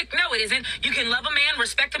toxic, no, it isn't. You can love a man,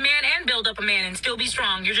 respect a man, and build up a man and still be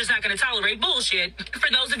strong. You're just not going to tolerate bullshit. For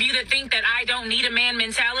those of you that think that I don't need a man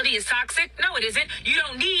mentality is toxic, no, it isn't. You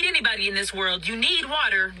don't need anybody in this world. You need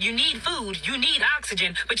water, you need food, you need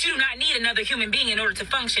oxygen, but you do not need another human being in order to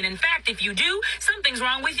function. In fact, if you do, something's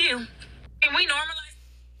wrong with you. Can we normalize?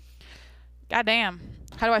 Goddamn.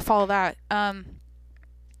 How do I follow that?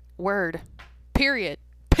 Word. Period.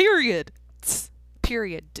 Period.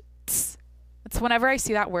 It's whenever I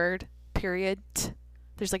see that word, period,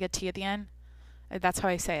 there's like a T at the end. That's how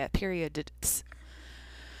I say it. Period.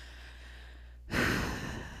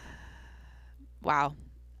 Wow.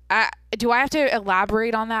 Do I have to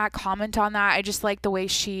elaborate on that, comment on that? I just like the way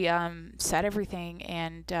she said everything,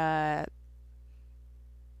 and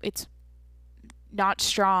it's not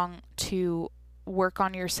strong to work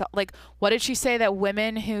on yourself. Like, what did she say? That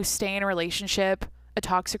women who stay in a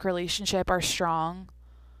toxic relationship, are strong.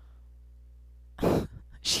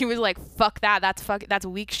 She was like, fuck that. That's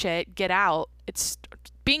weak shit. Get out. It's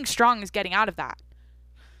being strong is getting out of that.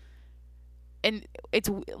 And it's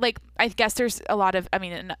like, I guess there's a lot of,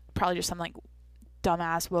 and probably just some like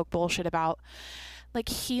dumbass woke bullshit about like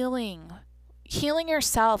healing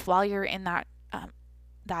yourself while you're in that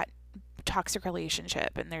toxic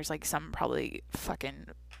relationship, and there's like some probably fucking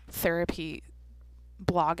therapy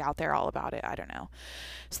blog out there all about it. I don't know.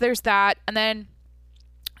 So there's that, and then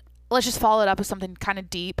let's just follow it up with something kind of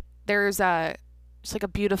deep. There's just like a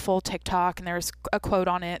beautiful TikTok, and there's a quote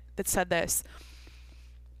on it that said this: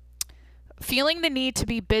 feeling the need to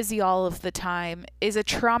be busy all of the time is a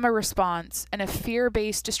trauma response and a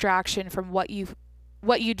fear-based distraction from what you'd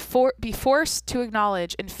be forced to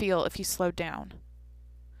acknowledge and feel if you slowed down.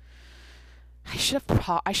 I should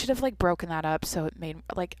have like broken that up so it made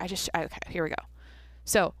like okay, here we go.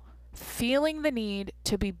 So, feeling the need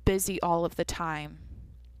to be busy all of the time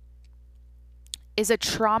is a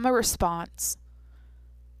trauma response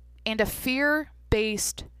and a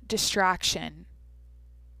fear-based distraction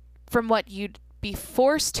from what you'd be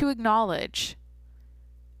forced to acknowledge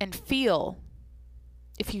and feel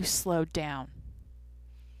if you slowed down.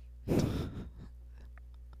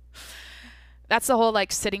 That's the whole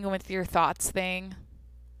like sitting with your thoughts thing,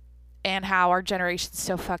 and how our generation's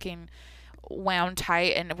so fucking wound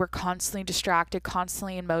tight, and we're constantly distracted,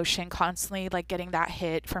 constantly in motion, constantly like getting that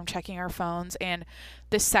hit from checking our phones. And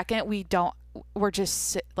the second we're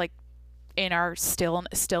just like in our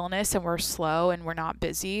stillness and we're slow and we're not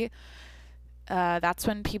busy, that's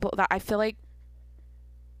when that I feel like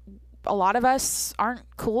a lot of us aren't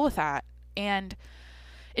cool with that. And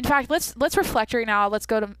in fact, let's reflect right now. Let's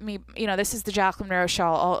go to me. This is the Jacqueline Monroe show.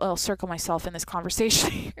 I'll circle myself in this conversation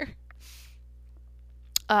here.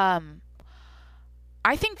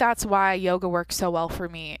 I think that's why yoga works so well for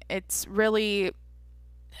me. It's really,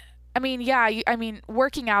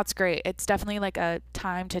 working out's great. It's definitely like a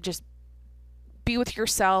time to just be with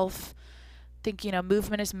yourself. Think,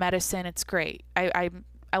 movement is medicine. It's great.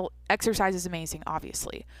 Exercise is amazing,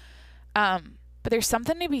 obviously. But there's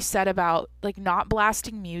something to be said about like not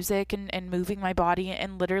blasting music and moving my body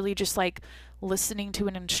and literally just like listening to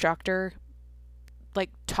an instructor like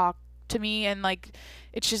talk to me, and like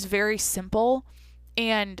it's just very simple.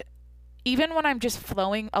 And even when I'm just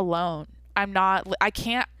flowing alone, I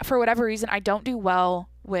can't, for whatever reason, I don't do well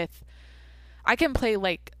with, I can play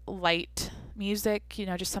like light music, you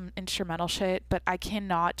know, just some instrumental shit, but I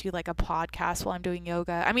cannot do like a podcast while I'm doing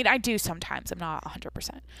yoga. I mean, I do sometimes. I'm not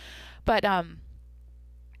 100%. But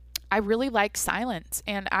I really like silence,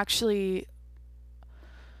 and actually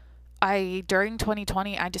during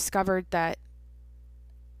 2020 I discovered that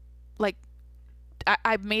like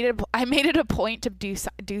I made it a point to do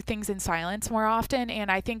things in silence more often.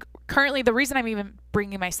 And I think currently the reason I'm even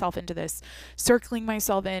bringing myself into this, circling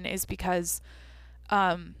myself in, is because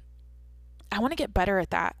I want to get better at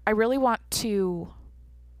that. I really want to.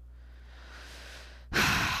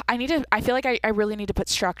 I feel like I really need to put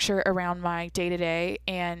structure around my day to day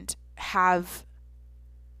and have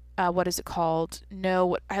what is it called?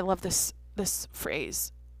 No, I love this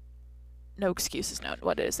phrase. No excuses. No,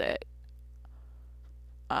 what is it?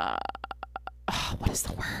 What is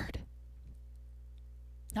the word?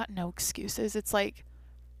 Not no excuses. It's like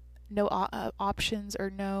no options, or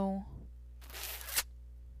no.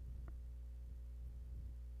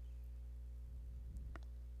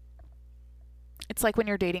 It's like when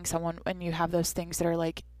you're dating someone and you have those things that are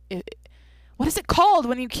like, what is it called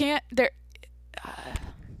when you can't?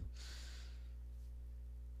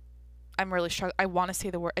 I'm really struggling. I want to say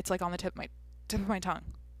the word. It's like on the tip of my tongue.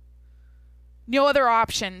 No other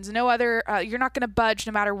options. No other. You're not gonna budge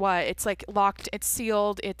no matter what. It's like locked. It's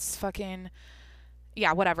sealed. It's fucking.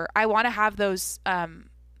 Yeah, whatever. I want to have those.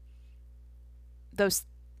 Those.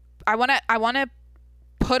 I want to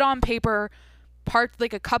put on paper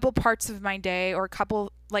like a couple parts of my day, or a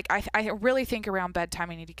couple, like I really think around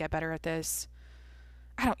bedtime I need to get better at this.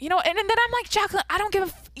 I don't, and then I'm like, Jacqueline, I don't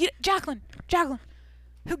give Jacqueline,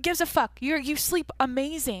 who gives a fuck? You sleep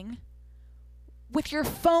amazing with your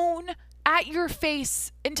phone at your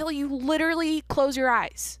face until you literally close your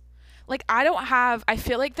eyes. Like I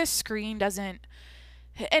feel like the screen doesn't,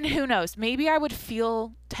 and who knows, maybe I would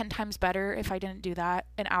feel 10 times better if I didn't do that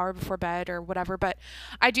an hour before bed or whatever, but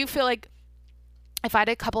I do feel like if I had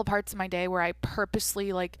a couple parts of my day where I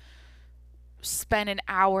purposely like spend an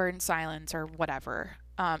hour in silence or whatever,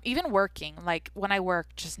 even working, like when I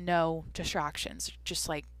work, just no distractions, just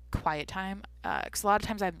like quiet time. Because a lot of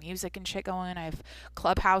times I have music and shit going. I have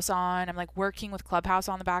Clubhouse on. I'm like working with Clubhouse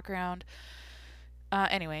on the background.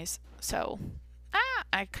 Anyways, so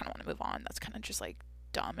I kind of want to move on. That's kind of just like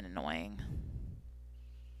dumb and annoying.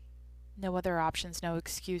 No other options, no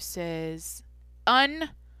excuses.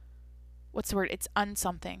 What's the word? It's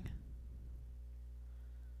something.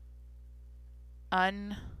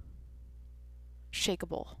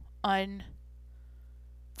 Unshakable.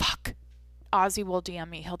 Fuck. Ozzy will DM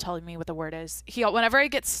me. He'll tell me what the word is. Whenever I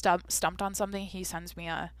get stumped on something, he sends me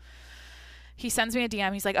a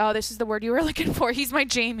DM. He's like, oh, this is the word you were looking for. He's my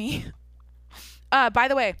Jamie. By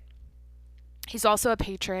the way, he's also a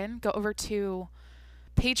patron. Go over to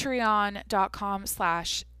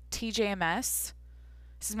patreon.com/TJMS.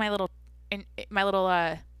 This is my little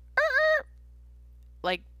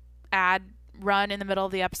like ad run in the middle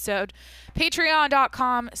of the episode.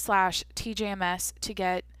 Patreon.com/TJMS to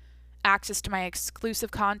get access to my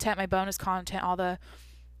exclusive content, my bonus content, all the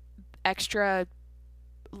extra,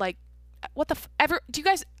 like, what the do you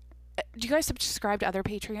guys subscribe to other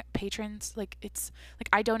patrons? Like, it's like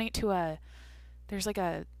I donate to there's like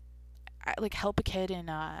I help a kid in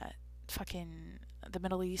fucking the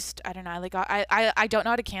Middle East. I don't know. Like I don't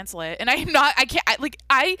know how to cancel it, and I'm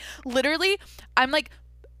like,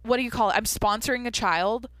 what do you call it? I'm sponsoring a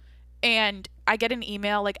child, and I get an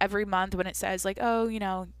email like every month when it says like, oh,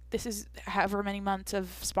 this is however many months of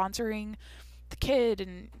sponsoring the kid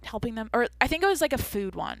and helping them, or I think it was like a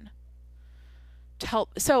food one to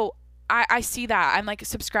help. So I see that. I'm like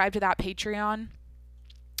subscribed to that Patreon,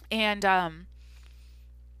 and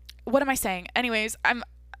what am I saying? Anyways, I'm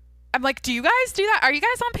like, do you guys do that? Are you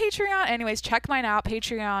guys on Patreon? Anyways, check mine out,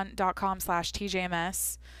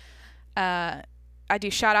 patreon.com/TJMS. I do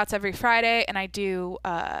shout outs every Friday, and I do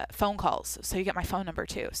phone calls. So you get my phone number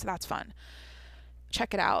too. So that's fun.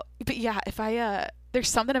 Check it out. But yeah, if there's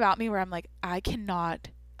something about me where I'm like, I cannot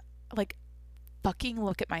like fucking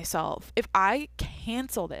look at myself. If I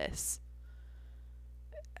cancel this,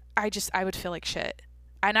 I would feel like shit.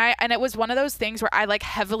 And it was one of those things where I like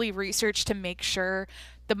heavily researched to make sure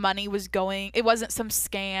the money was going. It wasn't some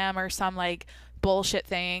scam or some like bullshit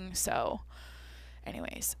thing. So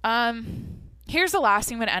anyways, here's the last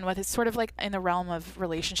thing I'm going to end with. It's sort of like in the realm of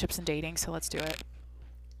relationships and dating. So let's do it.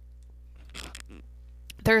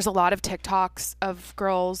 There's a lot of TikToks of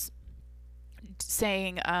girls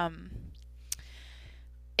saying,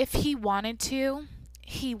 if he wanted to,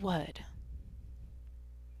 he would.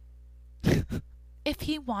 If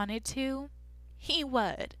he wanted to, he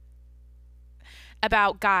would.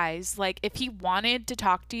 about guys. Like, if he wanted to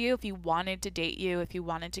talk to you, if he wanted to date you, if he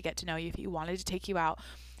wanted to get to know you, if he wanted to take you out,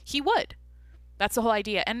 he would. That's the whole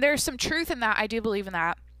idea. And there's some truth in that. I do believe in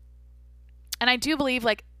that. And I do believe,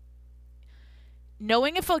 like,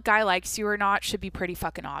 knowing if a guy likes you or not should be pretty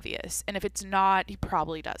fucking obvious. And if it's not, he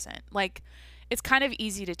probably doesn't. Like, it's kind of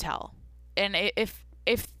easy to tell. And if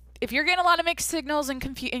you're getting a lot of mixed signals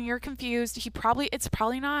and you're confused, it's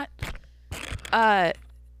probably not.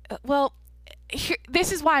 Well,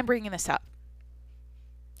 this is why I'm bringing this up.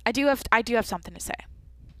 I do have something to say.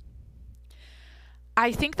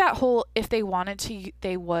 I think that whole "if they wanted to,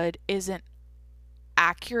 they would" isn't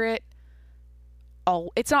accurate.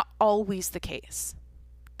 It's not always the case.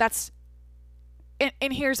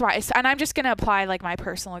 And here's why. And I'm just gonna apply like my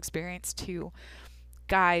personal experience to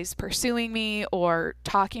guys pursuing me or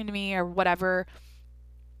talking to me or whatever.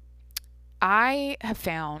 I have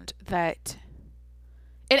found that,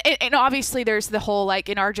 and obviously there's the whole, like,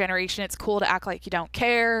 in our generation, it's cool to act like you don't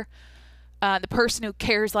care. The person who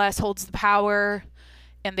cares less holds the power,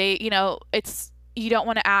 and you don't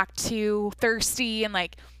want to act too thirsty, and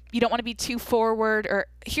like, you don't want to be too forward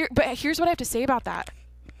but here's what I have to say about that.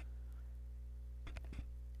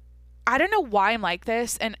 I don't know why I'm like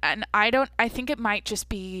this, and I think it might just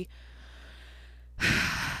be,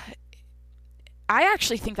 I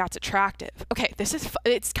actually think that's attractive. Okay,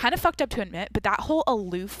 it's kind of fucked up to admit, but that whole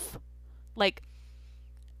aloof, like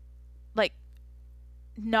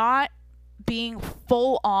not being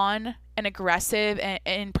full on and aggressive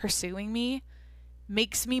and pursuing me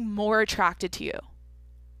makes me more attracted to you.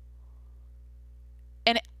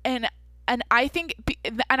 And I think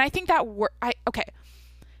okay.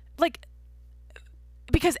 Like,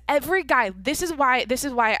 because every guy, this is why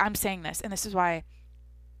I'm saying this, and this is why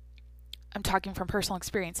I'm talking from personal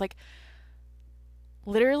experience. Like,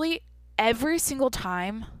 literally every single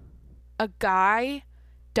time a guy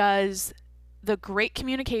does the great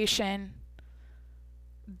communication,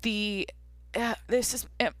 am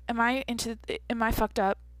I fucked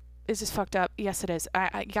up? Is this fucked up? Yes, it is.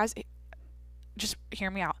 You guys, just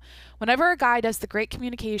hear me out. Whenever a guy does the great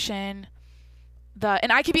communication,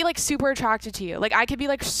 and I could be like super attracted to you, like I could be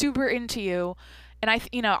like super into you, and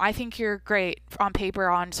I think you're great on paper,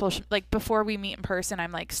 on social, like before we meet in person,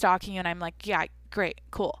 I'm like stalking you, and I'm like, yeah, great,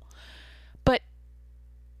 cool. But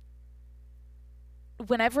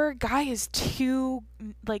whenever a guy is too,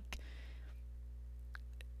 like,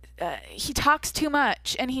 he talks too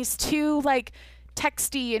much, and he's too like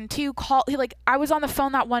texty and too like, I was on the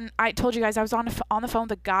phone I told you guys, I was on the phone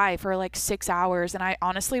with a guy for like 6 hours, and I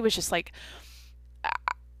honestly was just like,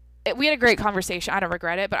 we had a great conversation. I don't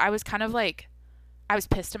regret it, but I was kind of like, I was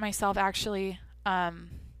pissed at myself, actually. There's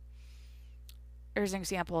an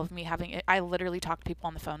example of me I literally talked to people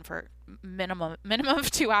on the phone for minimum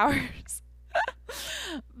of 2 hours.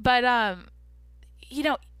 But,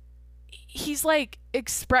 he's like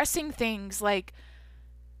expressing things like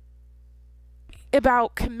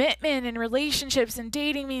about commitment and relationships and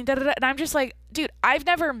dating me, and I'm just like, dude, I've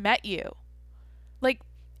never met you. Like,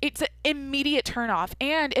 it's an immediate turnoff.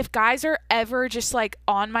 And if guys are ever just like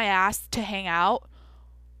on my ass to hang out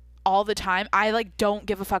all the time, I like don't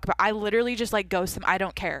give a fuck about. I literally just like ghost them. I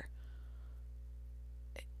don't care.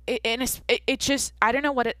 It just, I don't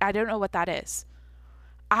know what that is.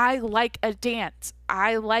 I like a dance.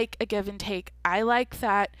 I like a give and take. I like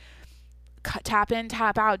that tap in,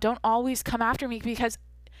 tap out. Don't always come after me, because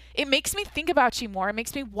it makes me think about you more. It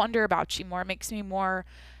makes me wonder about you more. It makes me more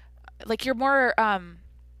like, you're more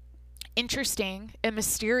interesting and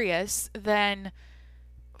mysterious than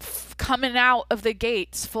coming out of the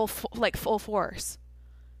gates full force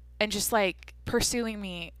and just like pursuing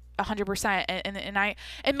me 100%.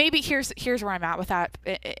 And maybe here's where I'm at with that.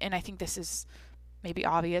 And I think this is maybe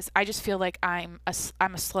obvious. I just feel like I'm a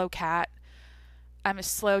slow cat. I'm a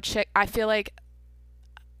slow chick. I feel like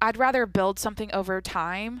I'd rather build something over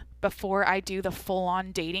time before I do the full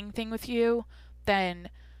on dating thing with you than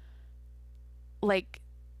like,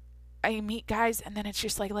 I meet guys and then it's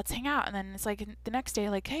just like, let's hang out, and then it's like the next day,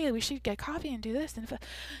 like, hey, we should get coffee and do this,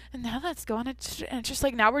 and now let's go on and it's just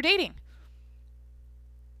like, now we're dating,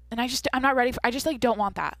 and I'm not ready I just like don't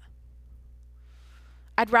want that.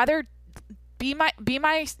 I'd rather do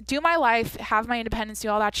my life, have my independence, do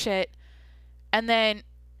all that shit, and then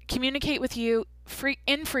communicate with you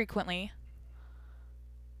infrequently,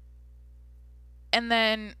 and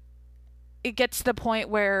then it gets to the point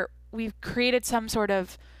where we've created some sort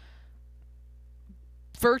of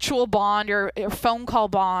virtual bond or phone call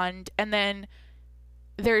bond, and then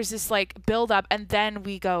there's this like build up, and then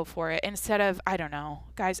we go for it, instead of, I don't know,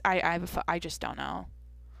 guys, I just don't know.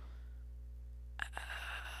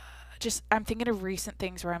 I'm thinking of recent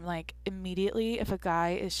things where I'm like, immediately, if a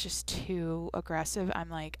guy is just too aggressive, I'm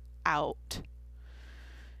like, out.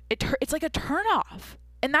 It's like a turn off.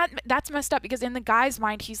 And that's messed up, because in the guy's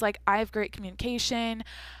mind, he's like, I have great communication.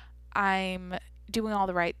 I'm doing all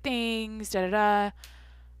the right things, da da da.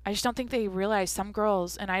 I just don't think they realize, some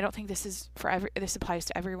girls, and I don't think this is this applies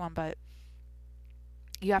to everyone, but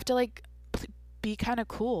you have to like be kind of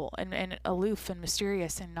cool and aloof and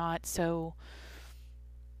mysterious and not so,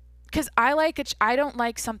 because I don't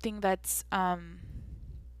like something that's I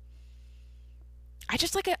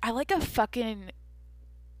like a fucking,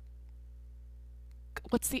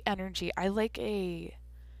 what's the energy? I like a,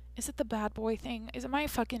 is it the bad boy thing? Am I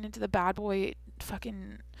fucking into the bad boy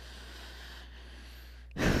fucking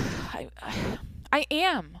I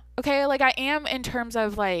am. Okay, like I am in terms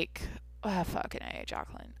of like, fucking A,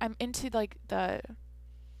 Jacqueline. I'm into like the,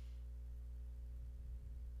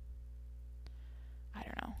 I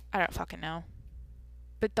don't know. I don't fucking know.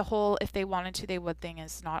 But the whole if they wanted to they would thing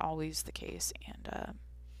is not always the case, and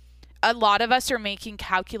a lot of us are making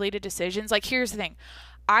calculated decisions. Like, here's the thing.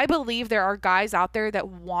 I believe there are guys out there that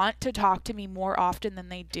want to talk to me more often than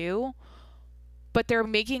they do, but they're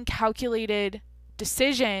making calculated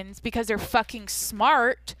decisions because they're fucking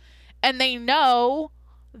smart, and they know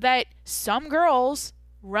that some girls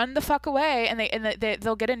run the fuck away, and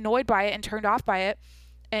they'll get annoyed by it and turned off by it,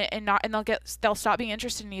 and they'll stop being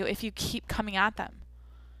interested in you if you keep coming at them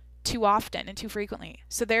too often and too frequently.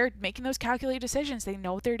 So they're making those calculated decisions. They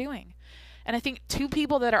know what they're doing. And I think two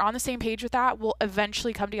people that are on the same page with that will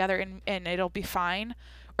eventually come together, and it'll be fine,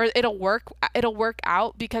 or it'll work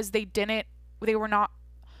out, because they weren't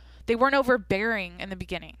overbearing in the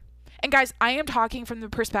beginning. And guys, I am talking from the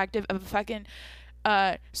perspective of a fucking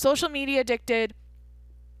social media addicted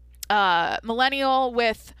millennial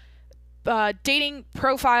with dating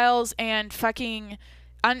profiles and fucking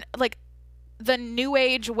like the new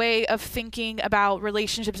age way of thinking about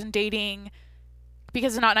relationships and dating,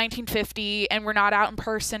 because it's not 1950 and we're not out in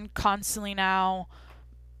person constantly now,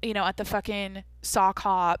 at the fucking sock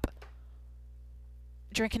hop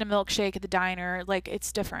drinking a milkshake at the diner. Like,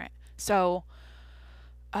 it's different. So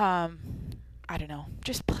I don't know,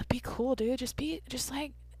 just be cool, dude. Just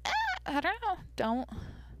like, I don't know, don't.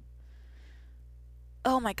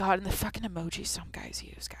 Oh my god, and the fucking emojis some guys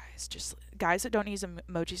use, guys. Just guys that don't use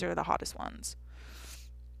emojis are the hottest ones.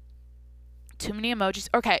 Too many emojis.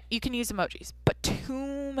 Okay, you can use emojis, but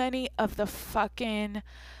too many of the fucking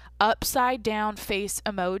upside down face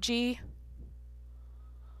emoji.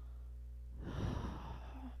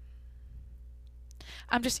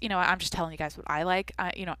 I'm just telling you guys what I like.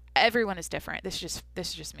 Everyone is different. This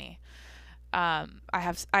is just me. I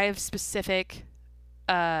have specific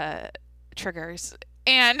triggers,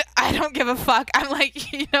 and I don't give a fuck. I'm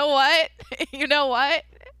like, you know what?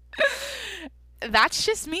 That's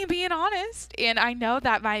just me being honest. And I know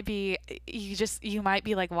that might be, you might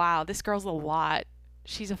be like, wow, this girl's a lot.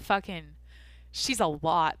 She's a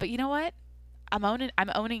lot. But you know what? I'm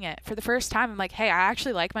owning it. For the first time, I'm like, hey, I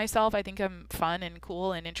actually like myself. I think I'm fun and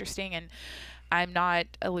cool and interesting, and I'm not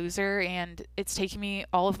a loser, and it's taken me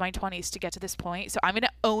all of my 20s to get to this point. So I'm going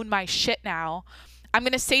to own my shit now. I'm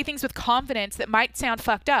going to say things with confidence that might sound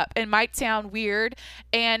fucked up and might sound weird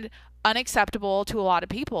and unacceptable to a lot of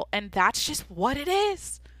people. And that's just what it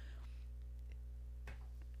is.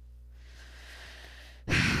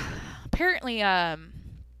 Apparently,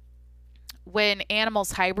 when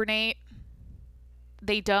animals hibernate,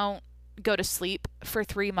 they don't go to sleep for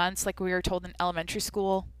 3 months like we were told in elementary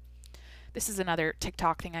school. This is another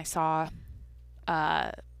TikTok thing I saw.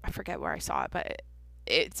 I forget where I saw it, but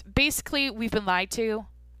it's basically, we've been lied to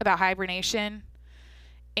about hibernation.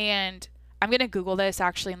 And I'm going to Google this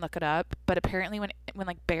actually and look it up. But apparently when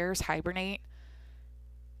like bears hibernate,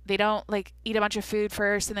 they don't like eat a bunch of food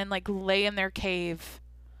first and then like lay in their cave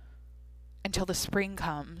until the spring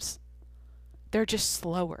comes. They're just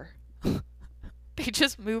slower. They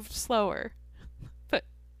just move slower. But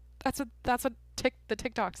that's what the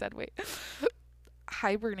TikTok said. Wait.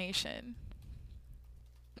 Hibernation.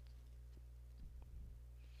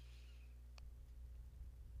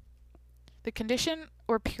 The condition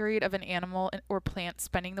or period of an animal or plant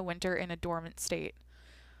spending the winter in a dormant state.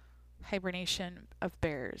 Hibernation of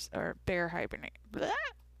bears, or bear hibernate. Blah.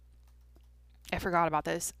 I forgot about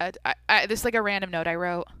this. This is like a random note I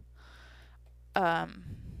wrote.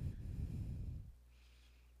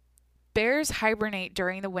 Bears hibernate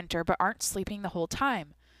during the winter but aren't sleeping the whole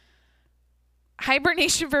time.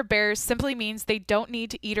 Hibernation for bears simply means they don't need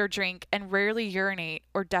to eat or drink and rarely urinate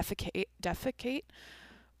or defecate,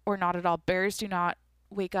 or not at all. Bears do not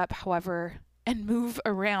wake up, however, and move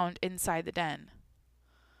around inside the den.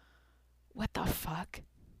 fuck?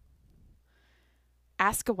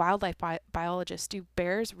 Ask a wildlife biologist, do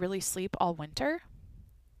bears really sleep all winter?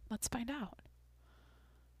 Let's find out.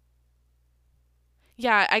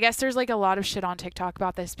 Yeah, I guess there's like a lot of shit on TikTok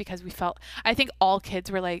about this because I think all kids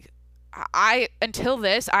were like, until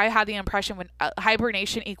this, I had the impression when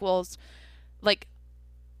hibernation equals like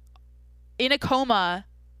in a coma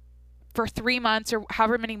for 3 months or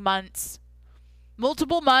however many months,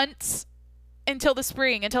 multiple months until the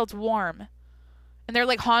spring, until it's warm. And they're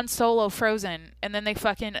like Han Solo frozen, and then they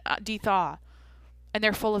fucking de-thaw. And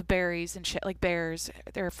they're full of berries and shit, like bears.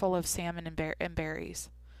 They're full of salmon and berries.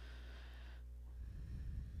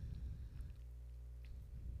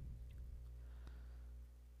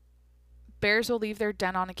 Bears will leave their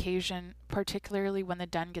den on occasion, particularly when the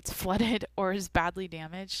den gets flooded or is badly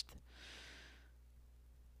damaged.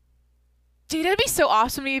 Dude, it'd be so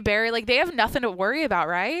awesome to be a bear. Like, they have nothing to worry about,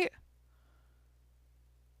 right?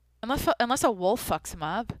 Unless a wolf fucks them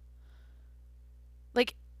up.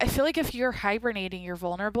 Like, I feel like if you're hibernating, you're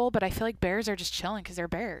vulnerable, but I feel like bears are just chilling because they're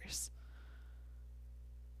bears.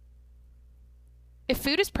 If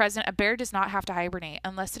food is present, a bear does not have to hibernate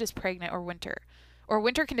unless it is pregnant or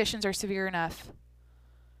winter conditions are severe enough,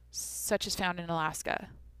 such as found in Alaska.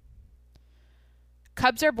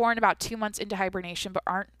 Cubs are born about 2 months into hibernation but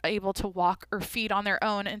aren't able to walk or feed on their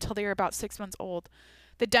own until they are about 6 months old.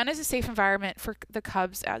 The den is a safe environment for the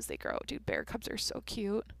cubs as they grow. Dude, bear cubs are so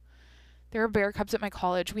cute. There were bear cubs at my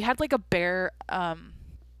college. We had like a bear at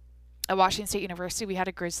Washington State University. We had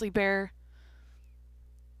a grizzly bear.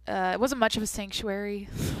 It wasn't much of a sanctuary.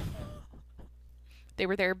 They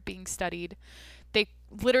were there being studied. They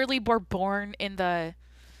literally were born in the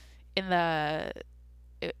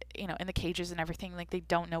cages and everything. Like, they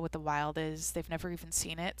don't know what the wild is. They've never even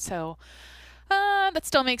seen it. So that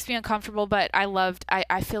still makes me uncomfortable, but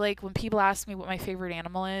I feel like when people ask me what my favorite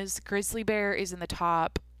animal is, grizzly bear is in the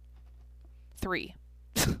top 3.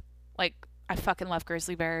 Like, I fucking love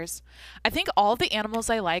grizzly bears. I think all the animals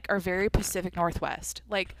I like are very Pacific Northwest.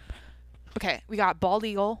 Like, okay, we got bald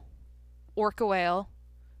eagle, orca whale,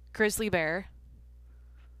 grizzly bear,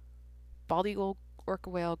 bald eagle, orca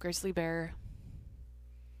whale, grizzly bear.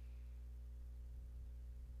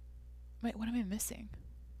 Wait, what am I missing?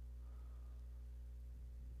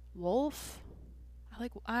 Wolf?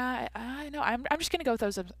 I know. I'm just gonna go with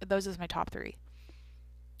those as my top 3.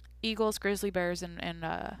 Eagles, grizzly bears, and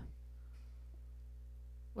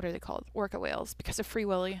what are they called? Orca whales, because of Free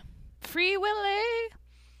Willy. Free Willy!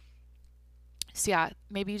 So yeah,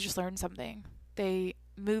 maybe you just learned something. They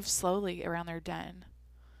move slowly around their den,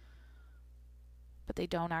 but they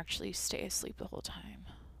don't actually stay asleep the whole time.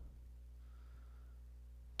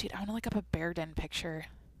 Dude, I want to look up a bear den picture.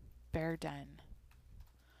 Bear den.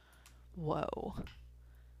 Whoa.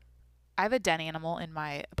 I have a den animal in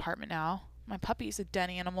my apartment now. My puppy's a den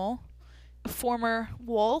animal. A former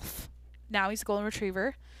wolf. Now he's a golden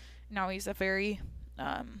retriever. Now he's a very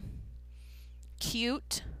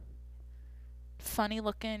cute,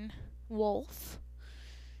 funny-looking wolf.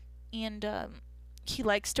 And he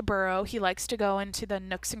likes to burrow. He likes to go into the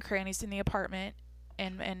nooks and crannies in the apartment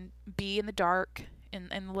and be in the dark.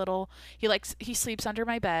 He sleeps under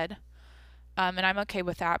my bed. And I'm okay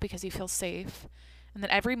with that because he feels safe. And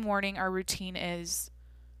then every morning our routine is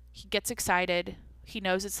he gets excited. He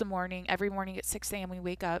knows it's the morning. Every morning at 6 a.m. we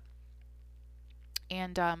wake up.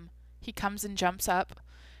 And he comes and jumps up.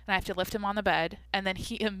 And I have to lift him on the bed. And then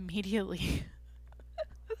he immediately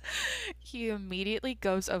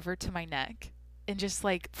goes over to my neck and just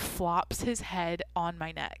like flops his head on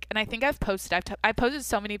my neck. And I think I've posted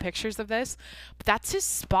so many pictures of this, but that's his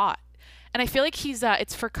spot. And I feel like he's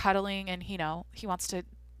it's for cuddling, and he wants to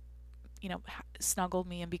snuggle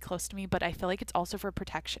me and be close to me, but I feel like it's also for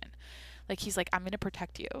protection. Like, he's like, I'm going to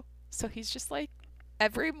protect you. So he's just like,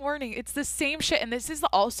 every morning it's the same shit. And this is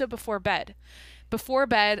also before bed. Before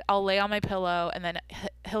bed, I'll lay on my pillow and then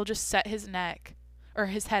he'll just set his neck or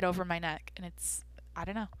his head over my neck. And it's, I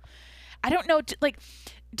don't know.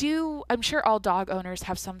 I'm sure all dog owners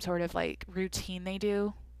have some sort of like routine they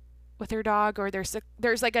do with their dog, or there's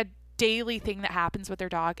like a daily thing that happens with their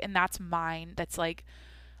dog, and that's mine. That's like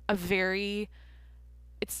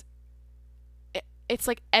it's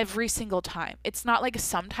like every single time. It's not like a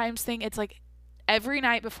sometimes thing. It's like every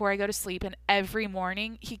night before I go to sleep, and every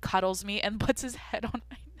morning he cuddles me and puts his head on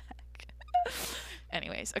my neck.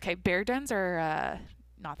 Anyways, okay, bear dens are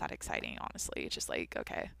not that exciting, honestly. It's just like,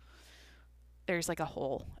 okay, there's like a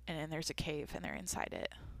hole and then there's a cave and they're inside it.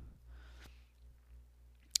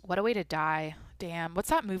 What a way to die. Damn. What's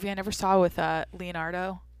that movie I never saw with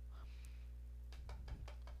Leonardo?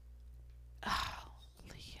 Oh,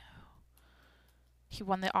 Leo. He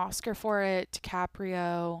won the Oscar for it.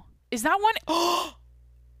 DiCaprio. Is that one? Oh,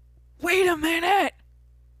 wait a minute.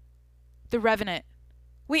 The Revenant.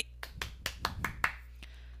 Wait.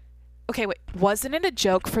 Okay, wait. Wasn't it a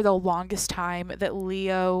joke for the longest time that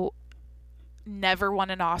Leo never won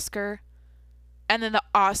an Oscar? And then the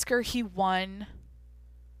Oscar he won.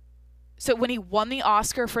 So when he won the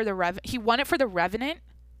Oscar for the he won it for The Revenant,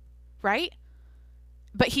 right?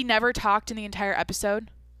 But he never talked in the entire episode.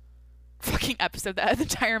 Fucking episode, the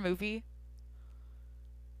entire movie.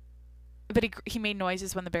 But he made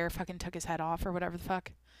noises when the bear fucking took his head off or whatever the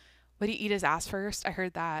fuck. Would he eat his ass first? I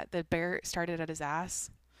heard that. The bear started at his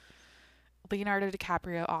ass. Leonardo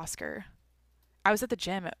DiCaprio Oscar. I was at the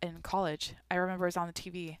gym in college. I remember it was on the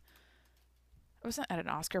TV. I wasn't at an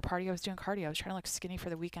Oscar party. I was doing cardio. I was trying to look skinny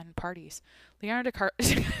for the weekend parties. Leonardo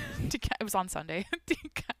DiCaprio. It was on Sunday.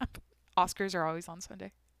 Oscars are always on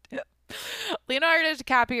Sunday. Leonardo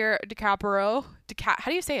DiCaprio.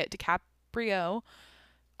 How do you say it? DiCaprio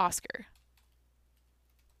Oscar.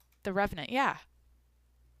 The Revenant. Yeah.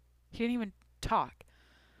 He didn't even talk.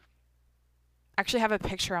 I actually have a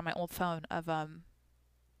picture on my old phone of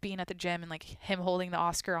being at the gym and like him holding the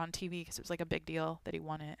Oscar on TV because it was like a big deal that he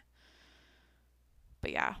won it.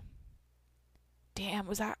 But yeah. Damn,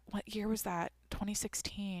 what year was that?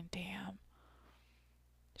 2016. Damn.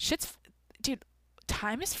 Dude,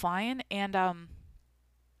 time is flying, and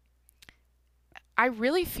I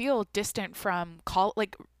really feel distant from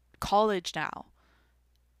college now.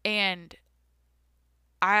 And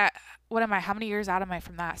what am I? How many years out am I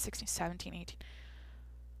from that? 16, 17, 18.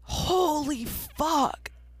 Holy fuck.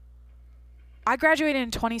 I graduated in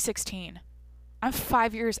 2016. I'm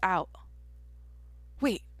 5 years out.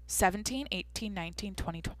 Wait, 17, 18, 19,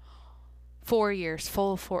 20, 4 years,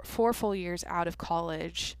 four full years out of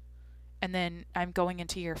college. And then I'm going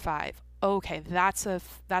into year 5. Okay, that's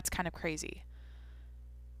kind of crazy.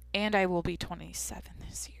 And I will be 27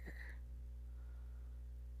 this year.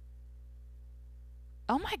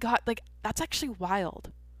 Oh my God, like, that's actually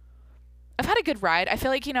wild. I've had a good ride. I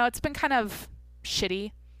feel like, it's been kind of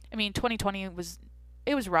shitty. I mean, 2020 was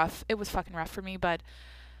rough. It was fucking rough for me, but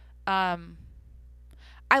I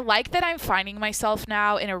like that I'm finding myself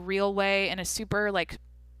now in a real way, in a super, like,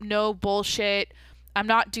 no bullshit. I'm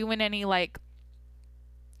not doing any, like,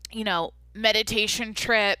 meditation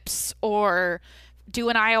trips or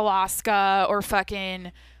doing ayahuasca or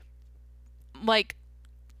fucking, like,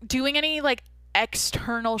 doing any, like,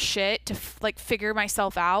 external shit to like figure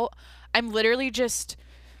myself out. I'm literally just,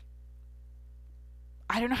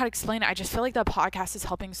 I don't know how to explain it. I just feel like the podcast is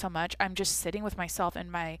helping so much. I'm just sitting with myself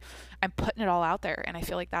and I'm putting it all out there, and I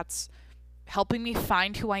feel like that's helping me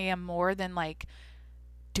find who I am more than like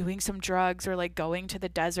doing some drugs or like going to the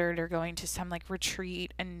desert or going to some like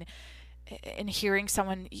retreat and hearing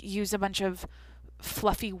someone use a bunch of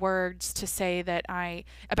fluffy words to say that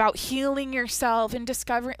about healing yourself and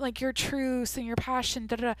discovering like your truths and your passion.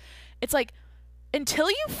 It's like, until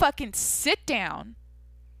you fucking sit down,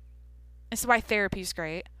 this is why therapy's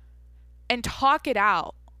great, and talk it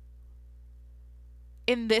out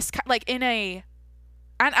in this, like and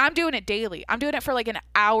I'm doing it daily. I'm doing it for like an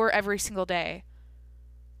hour every single day.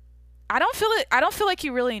 I don't feel like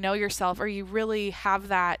you really know yourself, or you really have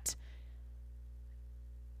that.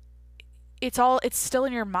 It's still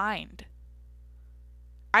in your mind.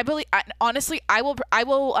 Honestly, I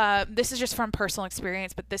will, this is just from personal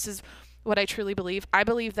experience, but this is what I truly believe. I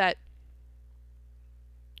believe that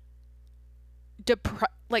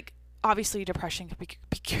obviously depression can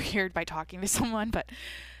be cured by talking to someone, but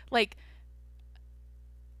like,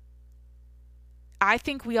 I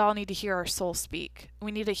think we all need to hear our soul speak.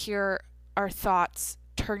 We need to hear our thoughts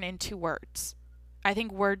turn into words. I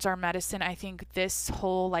think words are medicine. I think this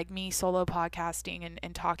whole like me solo podcasting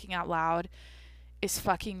and talking out loud is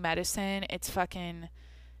fucking medicine. It's fucking,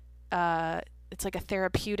 it's like a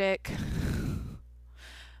therapeutic,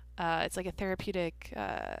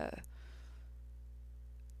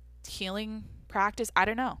 healing practice. I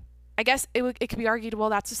don't know. I guess it could be argued,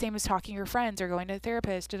 well, that's the same as talking to your friends or going to a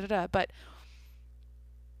therapist, but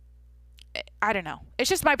I don't know. It's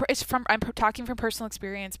just I'm talking from personal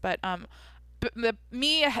experience, but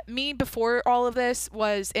me before all of this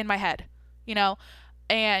was in my head,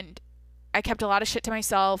 and I kept a lot of shit to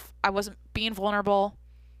myself. I wasn't being vulnerable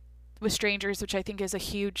with strangers, which I think is a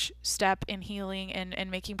huge step in healing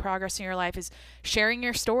and making progress in your life, is sharing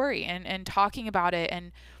your story and talking about it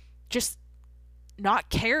and just not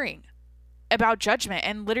caring about judgment,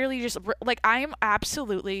 and literally just like, I am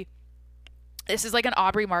absolutely, this is like an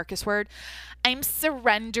Aubrey Marcus word, I'm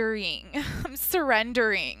surrendering.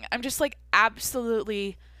 I'm just like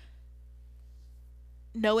absolutely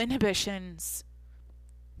no inhibitions,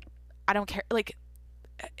 I don't care. Like,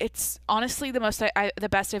 it's honestly the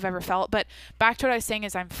best I've ever felt. But back to what I was saying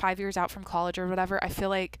is I'm 5 years out from college or whatever. I feel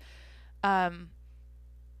like the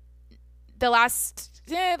last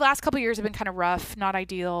couple of years have been kind of rough, not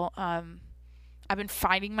ideal. I've been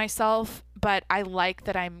finding myself, but I like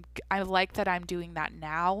that I'm doing that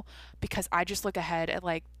now, because I just look ahead at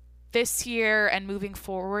like this year and moving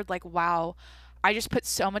forward, like, wow, I just put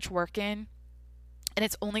so much work in, and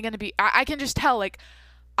it's only going to be, I can just tell, like,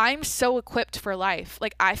 I'm so equipped for life.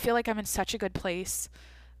 Like, I feel like I'm in such a good place.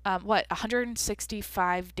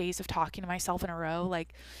 165 days of talking to myself in a row.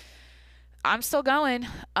 Like, I'm still going.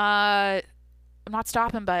 I'm not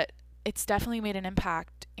stopping, but it's definitely made an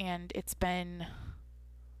impact, and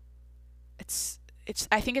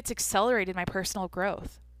I think it's accelerated my personal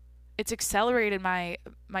growth. It's accelerated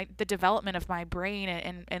the development of my brain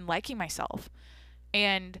and liking myself.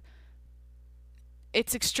 And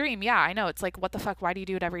it's extreme. Yeah, I know. It's like, what the fuck? Why do you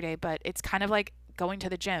do it every day? But it's kind of like going to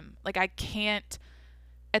the gym. Like, I can't,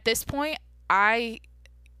 at this point, I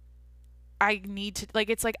need to, like,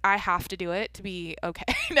 it's like I have to do it to be okay.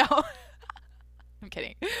 No, I'm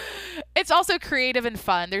kidding. It's also creative and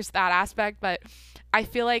fun. There's that aspect, but I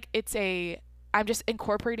feel like I'm just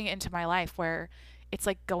incorporating it into my life, where it's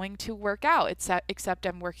like going to work out, except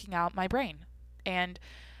I'm working out my brain. And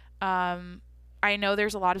I know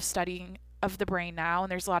there's a lot of studying of the brain now,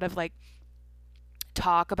 and there's a lot of like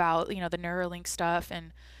talk about, the Neuralink stuff,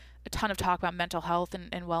 and a ton of talk about mental health and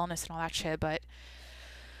wellness and all that shit, but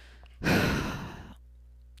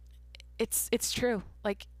it's true.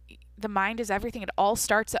 Like, the mind is everything. It all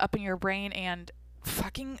starts up in your brain, and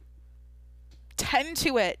fucking tend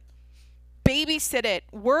to it, babysit it,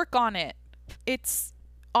 work on it. It's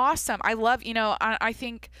awesome. I love, I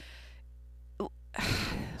think,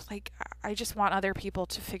 like, I just want other people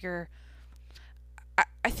to figure,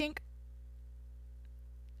 I think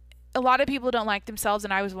a lot of people don't like themselves,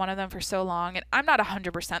 and I was one of them for so long, and I'm not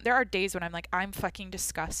 100%. There are days when I'm like, I'm fucking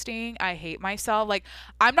disgusting. I hate myself. Like,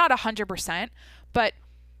 I'm not 100%, but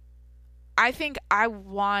I think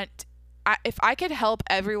if I could help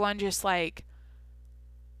everyone just like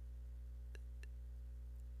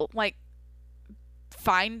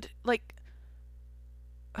find, like,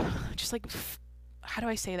 just like, how do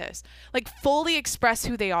I say this? Like, fully express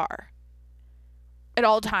who they are at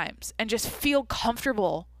all times, and just feel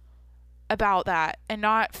comfortable about that, and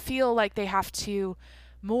not feel like they have to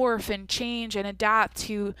morph and change and adapt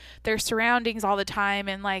to their surroundings all the time,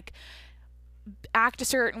 and like act a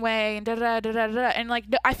certain way, and and like,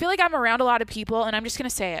 I feel like I'm around a lot of people, and I'm just gonna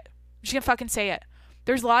say it. I'm just gonna fucking say it.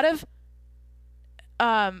 There's a lot of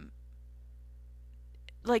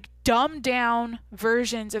like dumbed down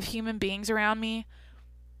versions of human beings around me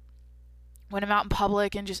when I'm out in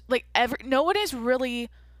public, and just like no one is really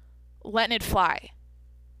letting it fly.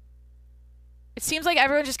 It seems like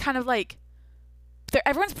everyone's just kind of like,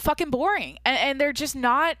 everyone's fucking boring, and they're just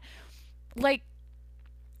not like,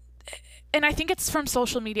 and I think it's from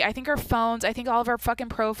social media. I think our phones, I think all of our fucking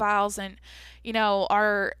profiles, and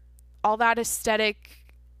all that aesthetic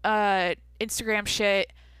Instagram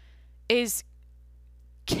shit is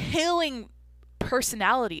killing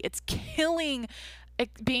personality. It's killing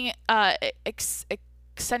being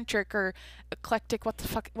eccentric or eclectic. What's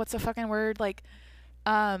the fucking word? Like,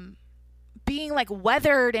 being like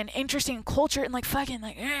weathered and interesting culture, and like fucking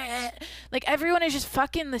like everyone is just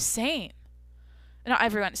fucking the same. Not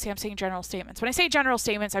everyone. See, I'm saying general statements. When I say general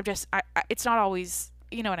statements, it's not always,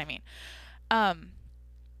 you know what I mean.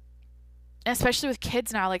 Especially with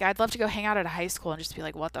kids now, like, I'd love to go hang out at a high school and just be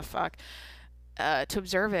like, what the fuck, to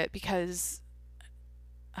observe it, because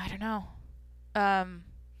I don't know.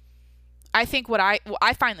 I think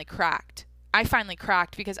I finally cracked.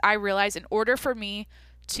 Because I realized, in order for me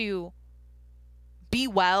to be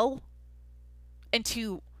well and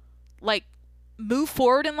to like move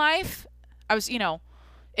forward in life, I was, in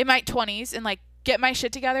my 20s, and like get my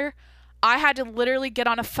shit together, I had to literally get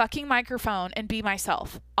on a fucking microphone and be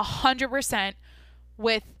myself 100%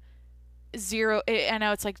 with zero. I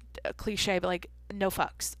know it's like a cliche, but like no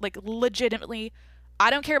fucks. Like, legitimately, I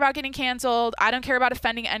don't care about getting canceled. I don't care about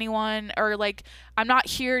offending anyone, or like, I'm not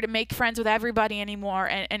here to make friends with everybody anymore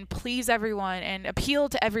and please everyone and appeal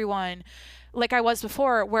to everyone like I was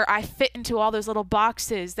before, where I fit into all those little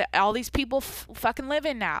boxes that all these people fucking live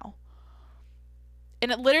in now.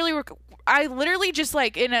 And I literally just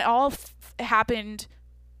like, and it all happened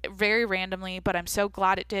very randomly, but I'm so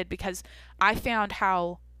glad it did, because I found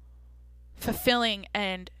how fulfilling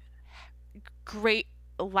and great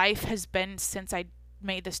life has been since I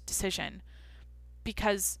made this decision.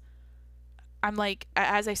 Because I'm like,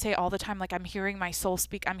 as I say all the time, like, I'm hearing my soul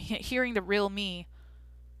speak. I'm hearing the real me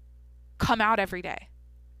come out every day.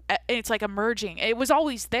 It's like emerging. It was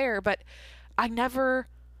always there, but I never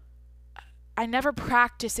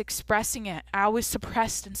practiced expressing it. I always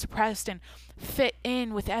suppressed and fit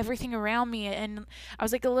in with everything around me. And I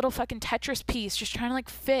was like a little fucking Tetris piece, just trying to like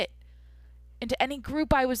fit into any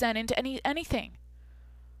group I was in, into anything.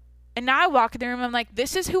 And now I walk in the room, I'm like,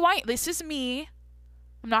 this is me.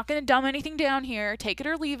 I'm not going to dumb anything down here. Take it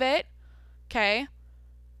or leave it. Okay?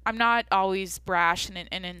 I'm not always brash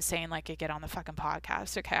and insane like I get on the fucking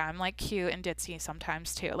podcast. Okay? I'm like cute and ditzy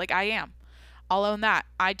sometimes too. Like I am. I'll own that.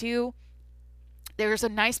 I do. There's a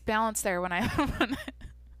nice balance there when I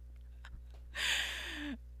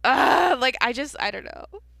like I don't know.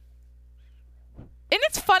 And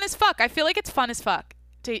it's fun as fuck. I feel like it's fun as fuck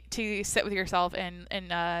to sit with yourself and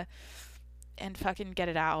fucking get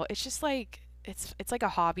it out. It's just like it's like a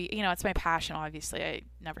hobby. You know, it's my passion, obviously. I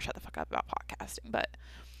never shut the fuck up about podcasting, but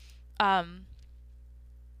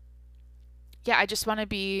yeah, I just want to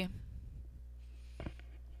be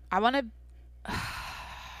fuck,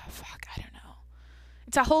 I don't know.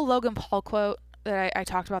 It's a whole Logan Paul quote that I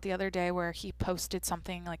talked about the other day where he posted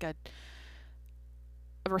something like a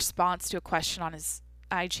response to a question on his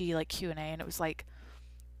IG like Q&A, and it was like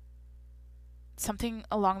something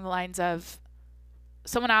along the lines of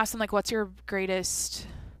someone asked him like, what's your greatest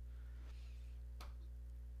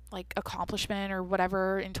like accomplishment or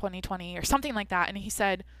whatever in 2020 or something like that, and he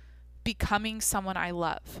said becoming someone I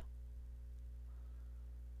love.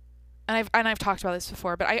 And I've talked about this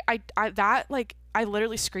before, but I that like I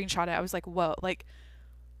literally screenshot it. I was like, whoa, like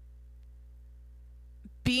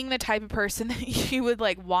being the type of person that you would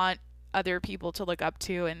like want other people to look up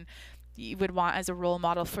to and you would want as a role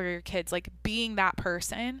model for your kids, like being that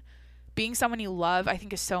person, being someone you love, I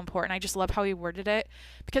think is so important. I just love how he worded it,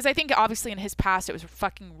 because I think obviously in his past it was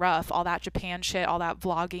fucking rough, all that Japan shit, all that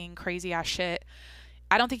vlogging crazy ass shit.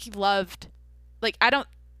 I don't think he loved, like, I don't,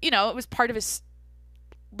 you know, it was part of his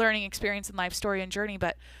learning experience and life story and journey,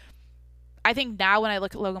 but I think now when I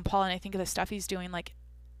look at Logan Paul and I think of the stuff he's doing, like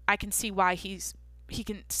I can see why he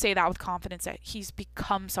can say that with confidence, that he's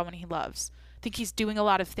become someone he loves. I think he's doing a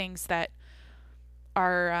lot of things that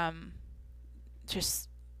are just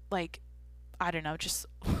like, I don't know, just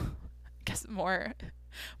I guess more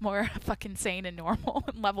fucking sane and normal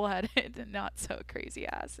and level-headed and not so crazy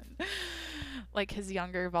ass and like his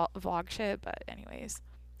younger vlog shit. But anyways,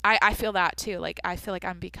 I feel that too. Like I feel like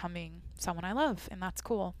I'm becoming someone I love, and that's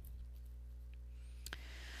cool.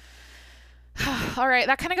 All right,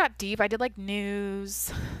 that kind of got deep. I did like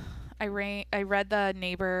news. I read the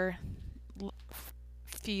neighbor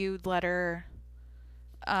feud letter.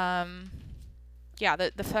 Yeah,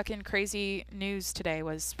 the fucking crazy news today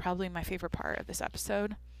was probably my favorite part of this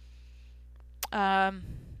episode. In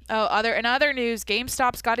other news,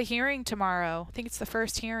 GameStop's got a hearing tomorrow. I think it's the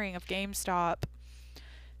first hearing of GameStop.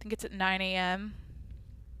 I think it's at 9 a.m.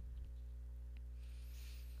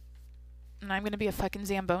 And I'm going to be a fucking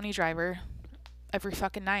Zamboni driver every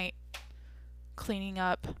fucking night, cleaning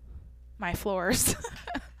up my floors.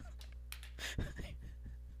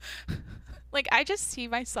 Like, I just see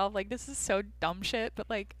myself, like, this is so dumb shit, but,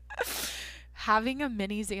 like, having a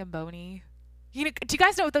mini Zamboni. You know, do you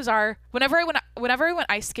guys know what those are? Whenever I went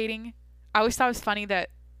ice skating, I always thought it was funny that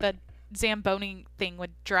the Zamboni thing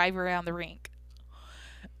would drive around the rink.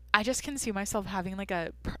 I just can see myself having, like,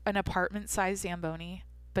 an apartment-sized Zamboni,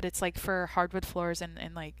 but it's, like, for hardwood floors and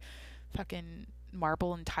like, fucking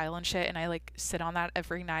marble and tile and shit, and I, like, sit on that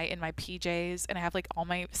every night in my PJs, and I have, like, all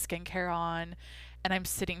my skincare on, and I'm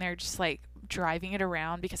sitting there just, like, driving it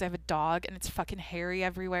around because I have a dog, and it's fucking hairy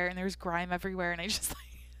everywhere, and there's grime everywhere, and I just, like,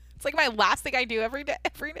 it's, like, my last thing I do every day.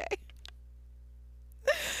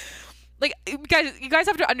 Like, you guys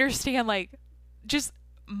have to understand, like, just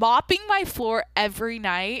mopping my floor every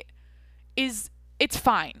night it's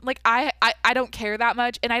fine. Like, I don't care that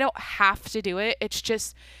much, and I don't have to do it. It's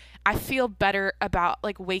just, I feel better about,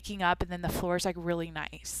 like, waking up and then the floor's, like, really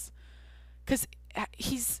nice. Because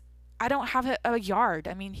I don't have a yard.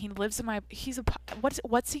 I mean, he lives in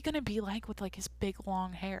what's he going to be like with, like, his big,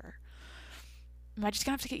 long hair? Am I just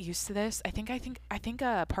going to have to get used to this? I think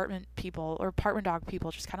apartment people or apartment dog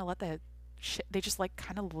people just kind of let the shit, they just, like,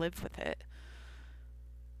 kind of live with it.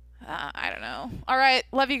 I don't know. All right.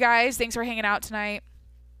 Love you guys. Thanks for hanging out tonight.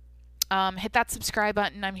 Hit that subscribe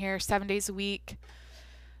button. I'm here 7 days a week.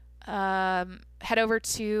 Head over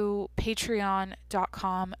to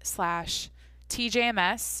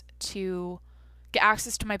patreon.com/TJMS to get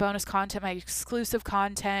access to my bonus content, my exclusive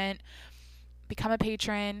content. Become a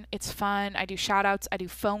patron. It's fun. I do shout outs. I do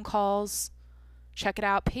phone calls. Check it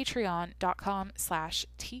out.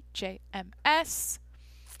 Patreon.com/TJMS.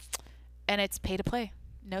 And it's pay to play.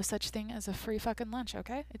 No such thing as a free fucking lunch,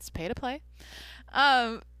 okay? It's pay to play.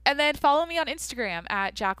 And then follow me on Instagram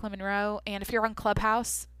at Jacqueline Monroe. And if you're on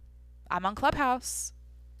Clubhouse, I'm on Clubhouse.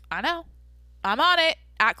 I know. I'm on it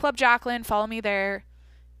at Club Jacqueline. Follow me there.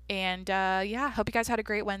 And yeah, hope you guys had a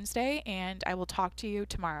great Wednesday. And I will talk to you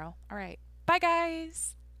tomorrow. All right. Bye,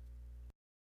 guys.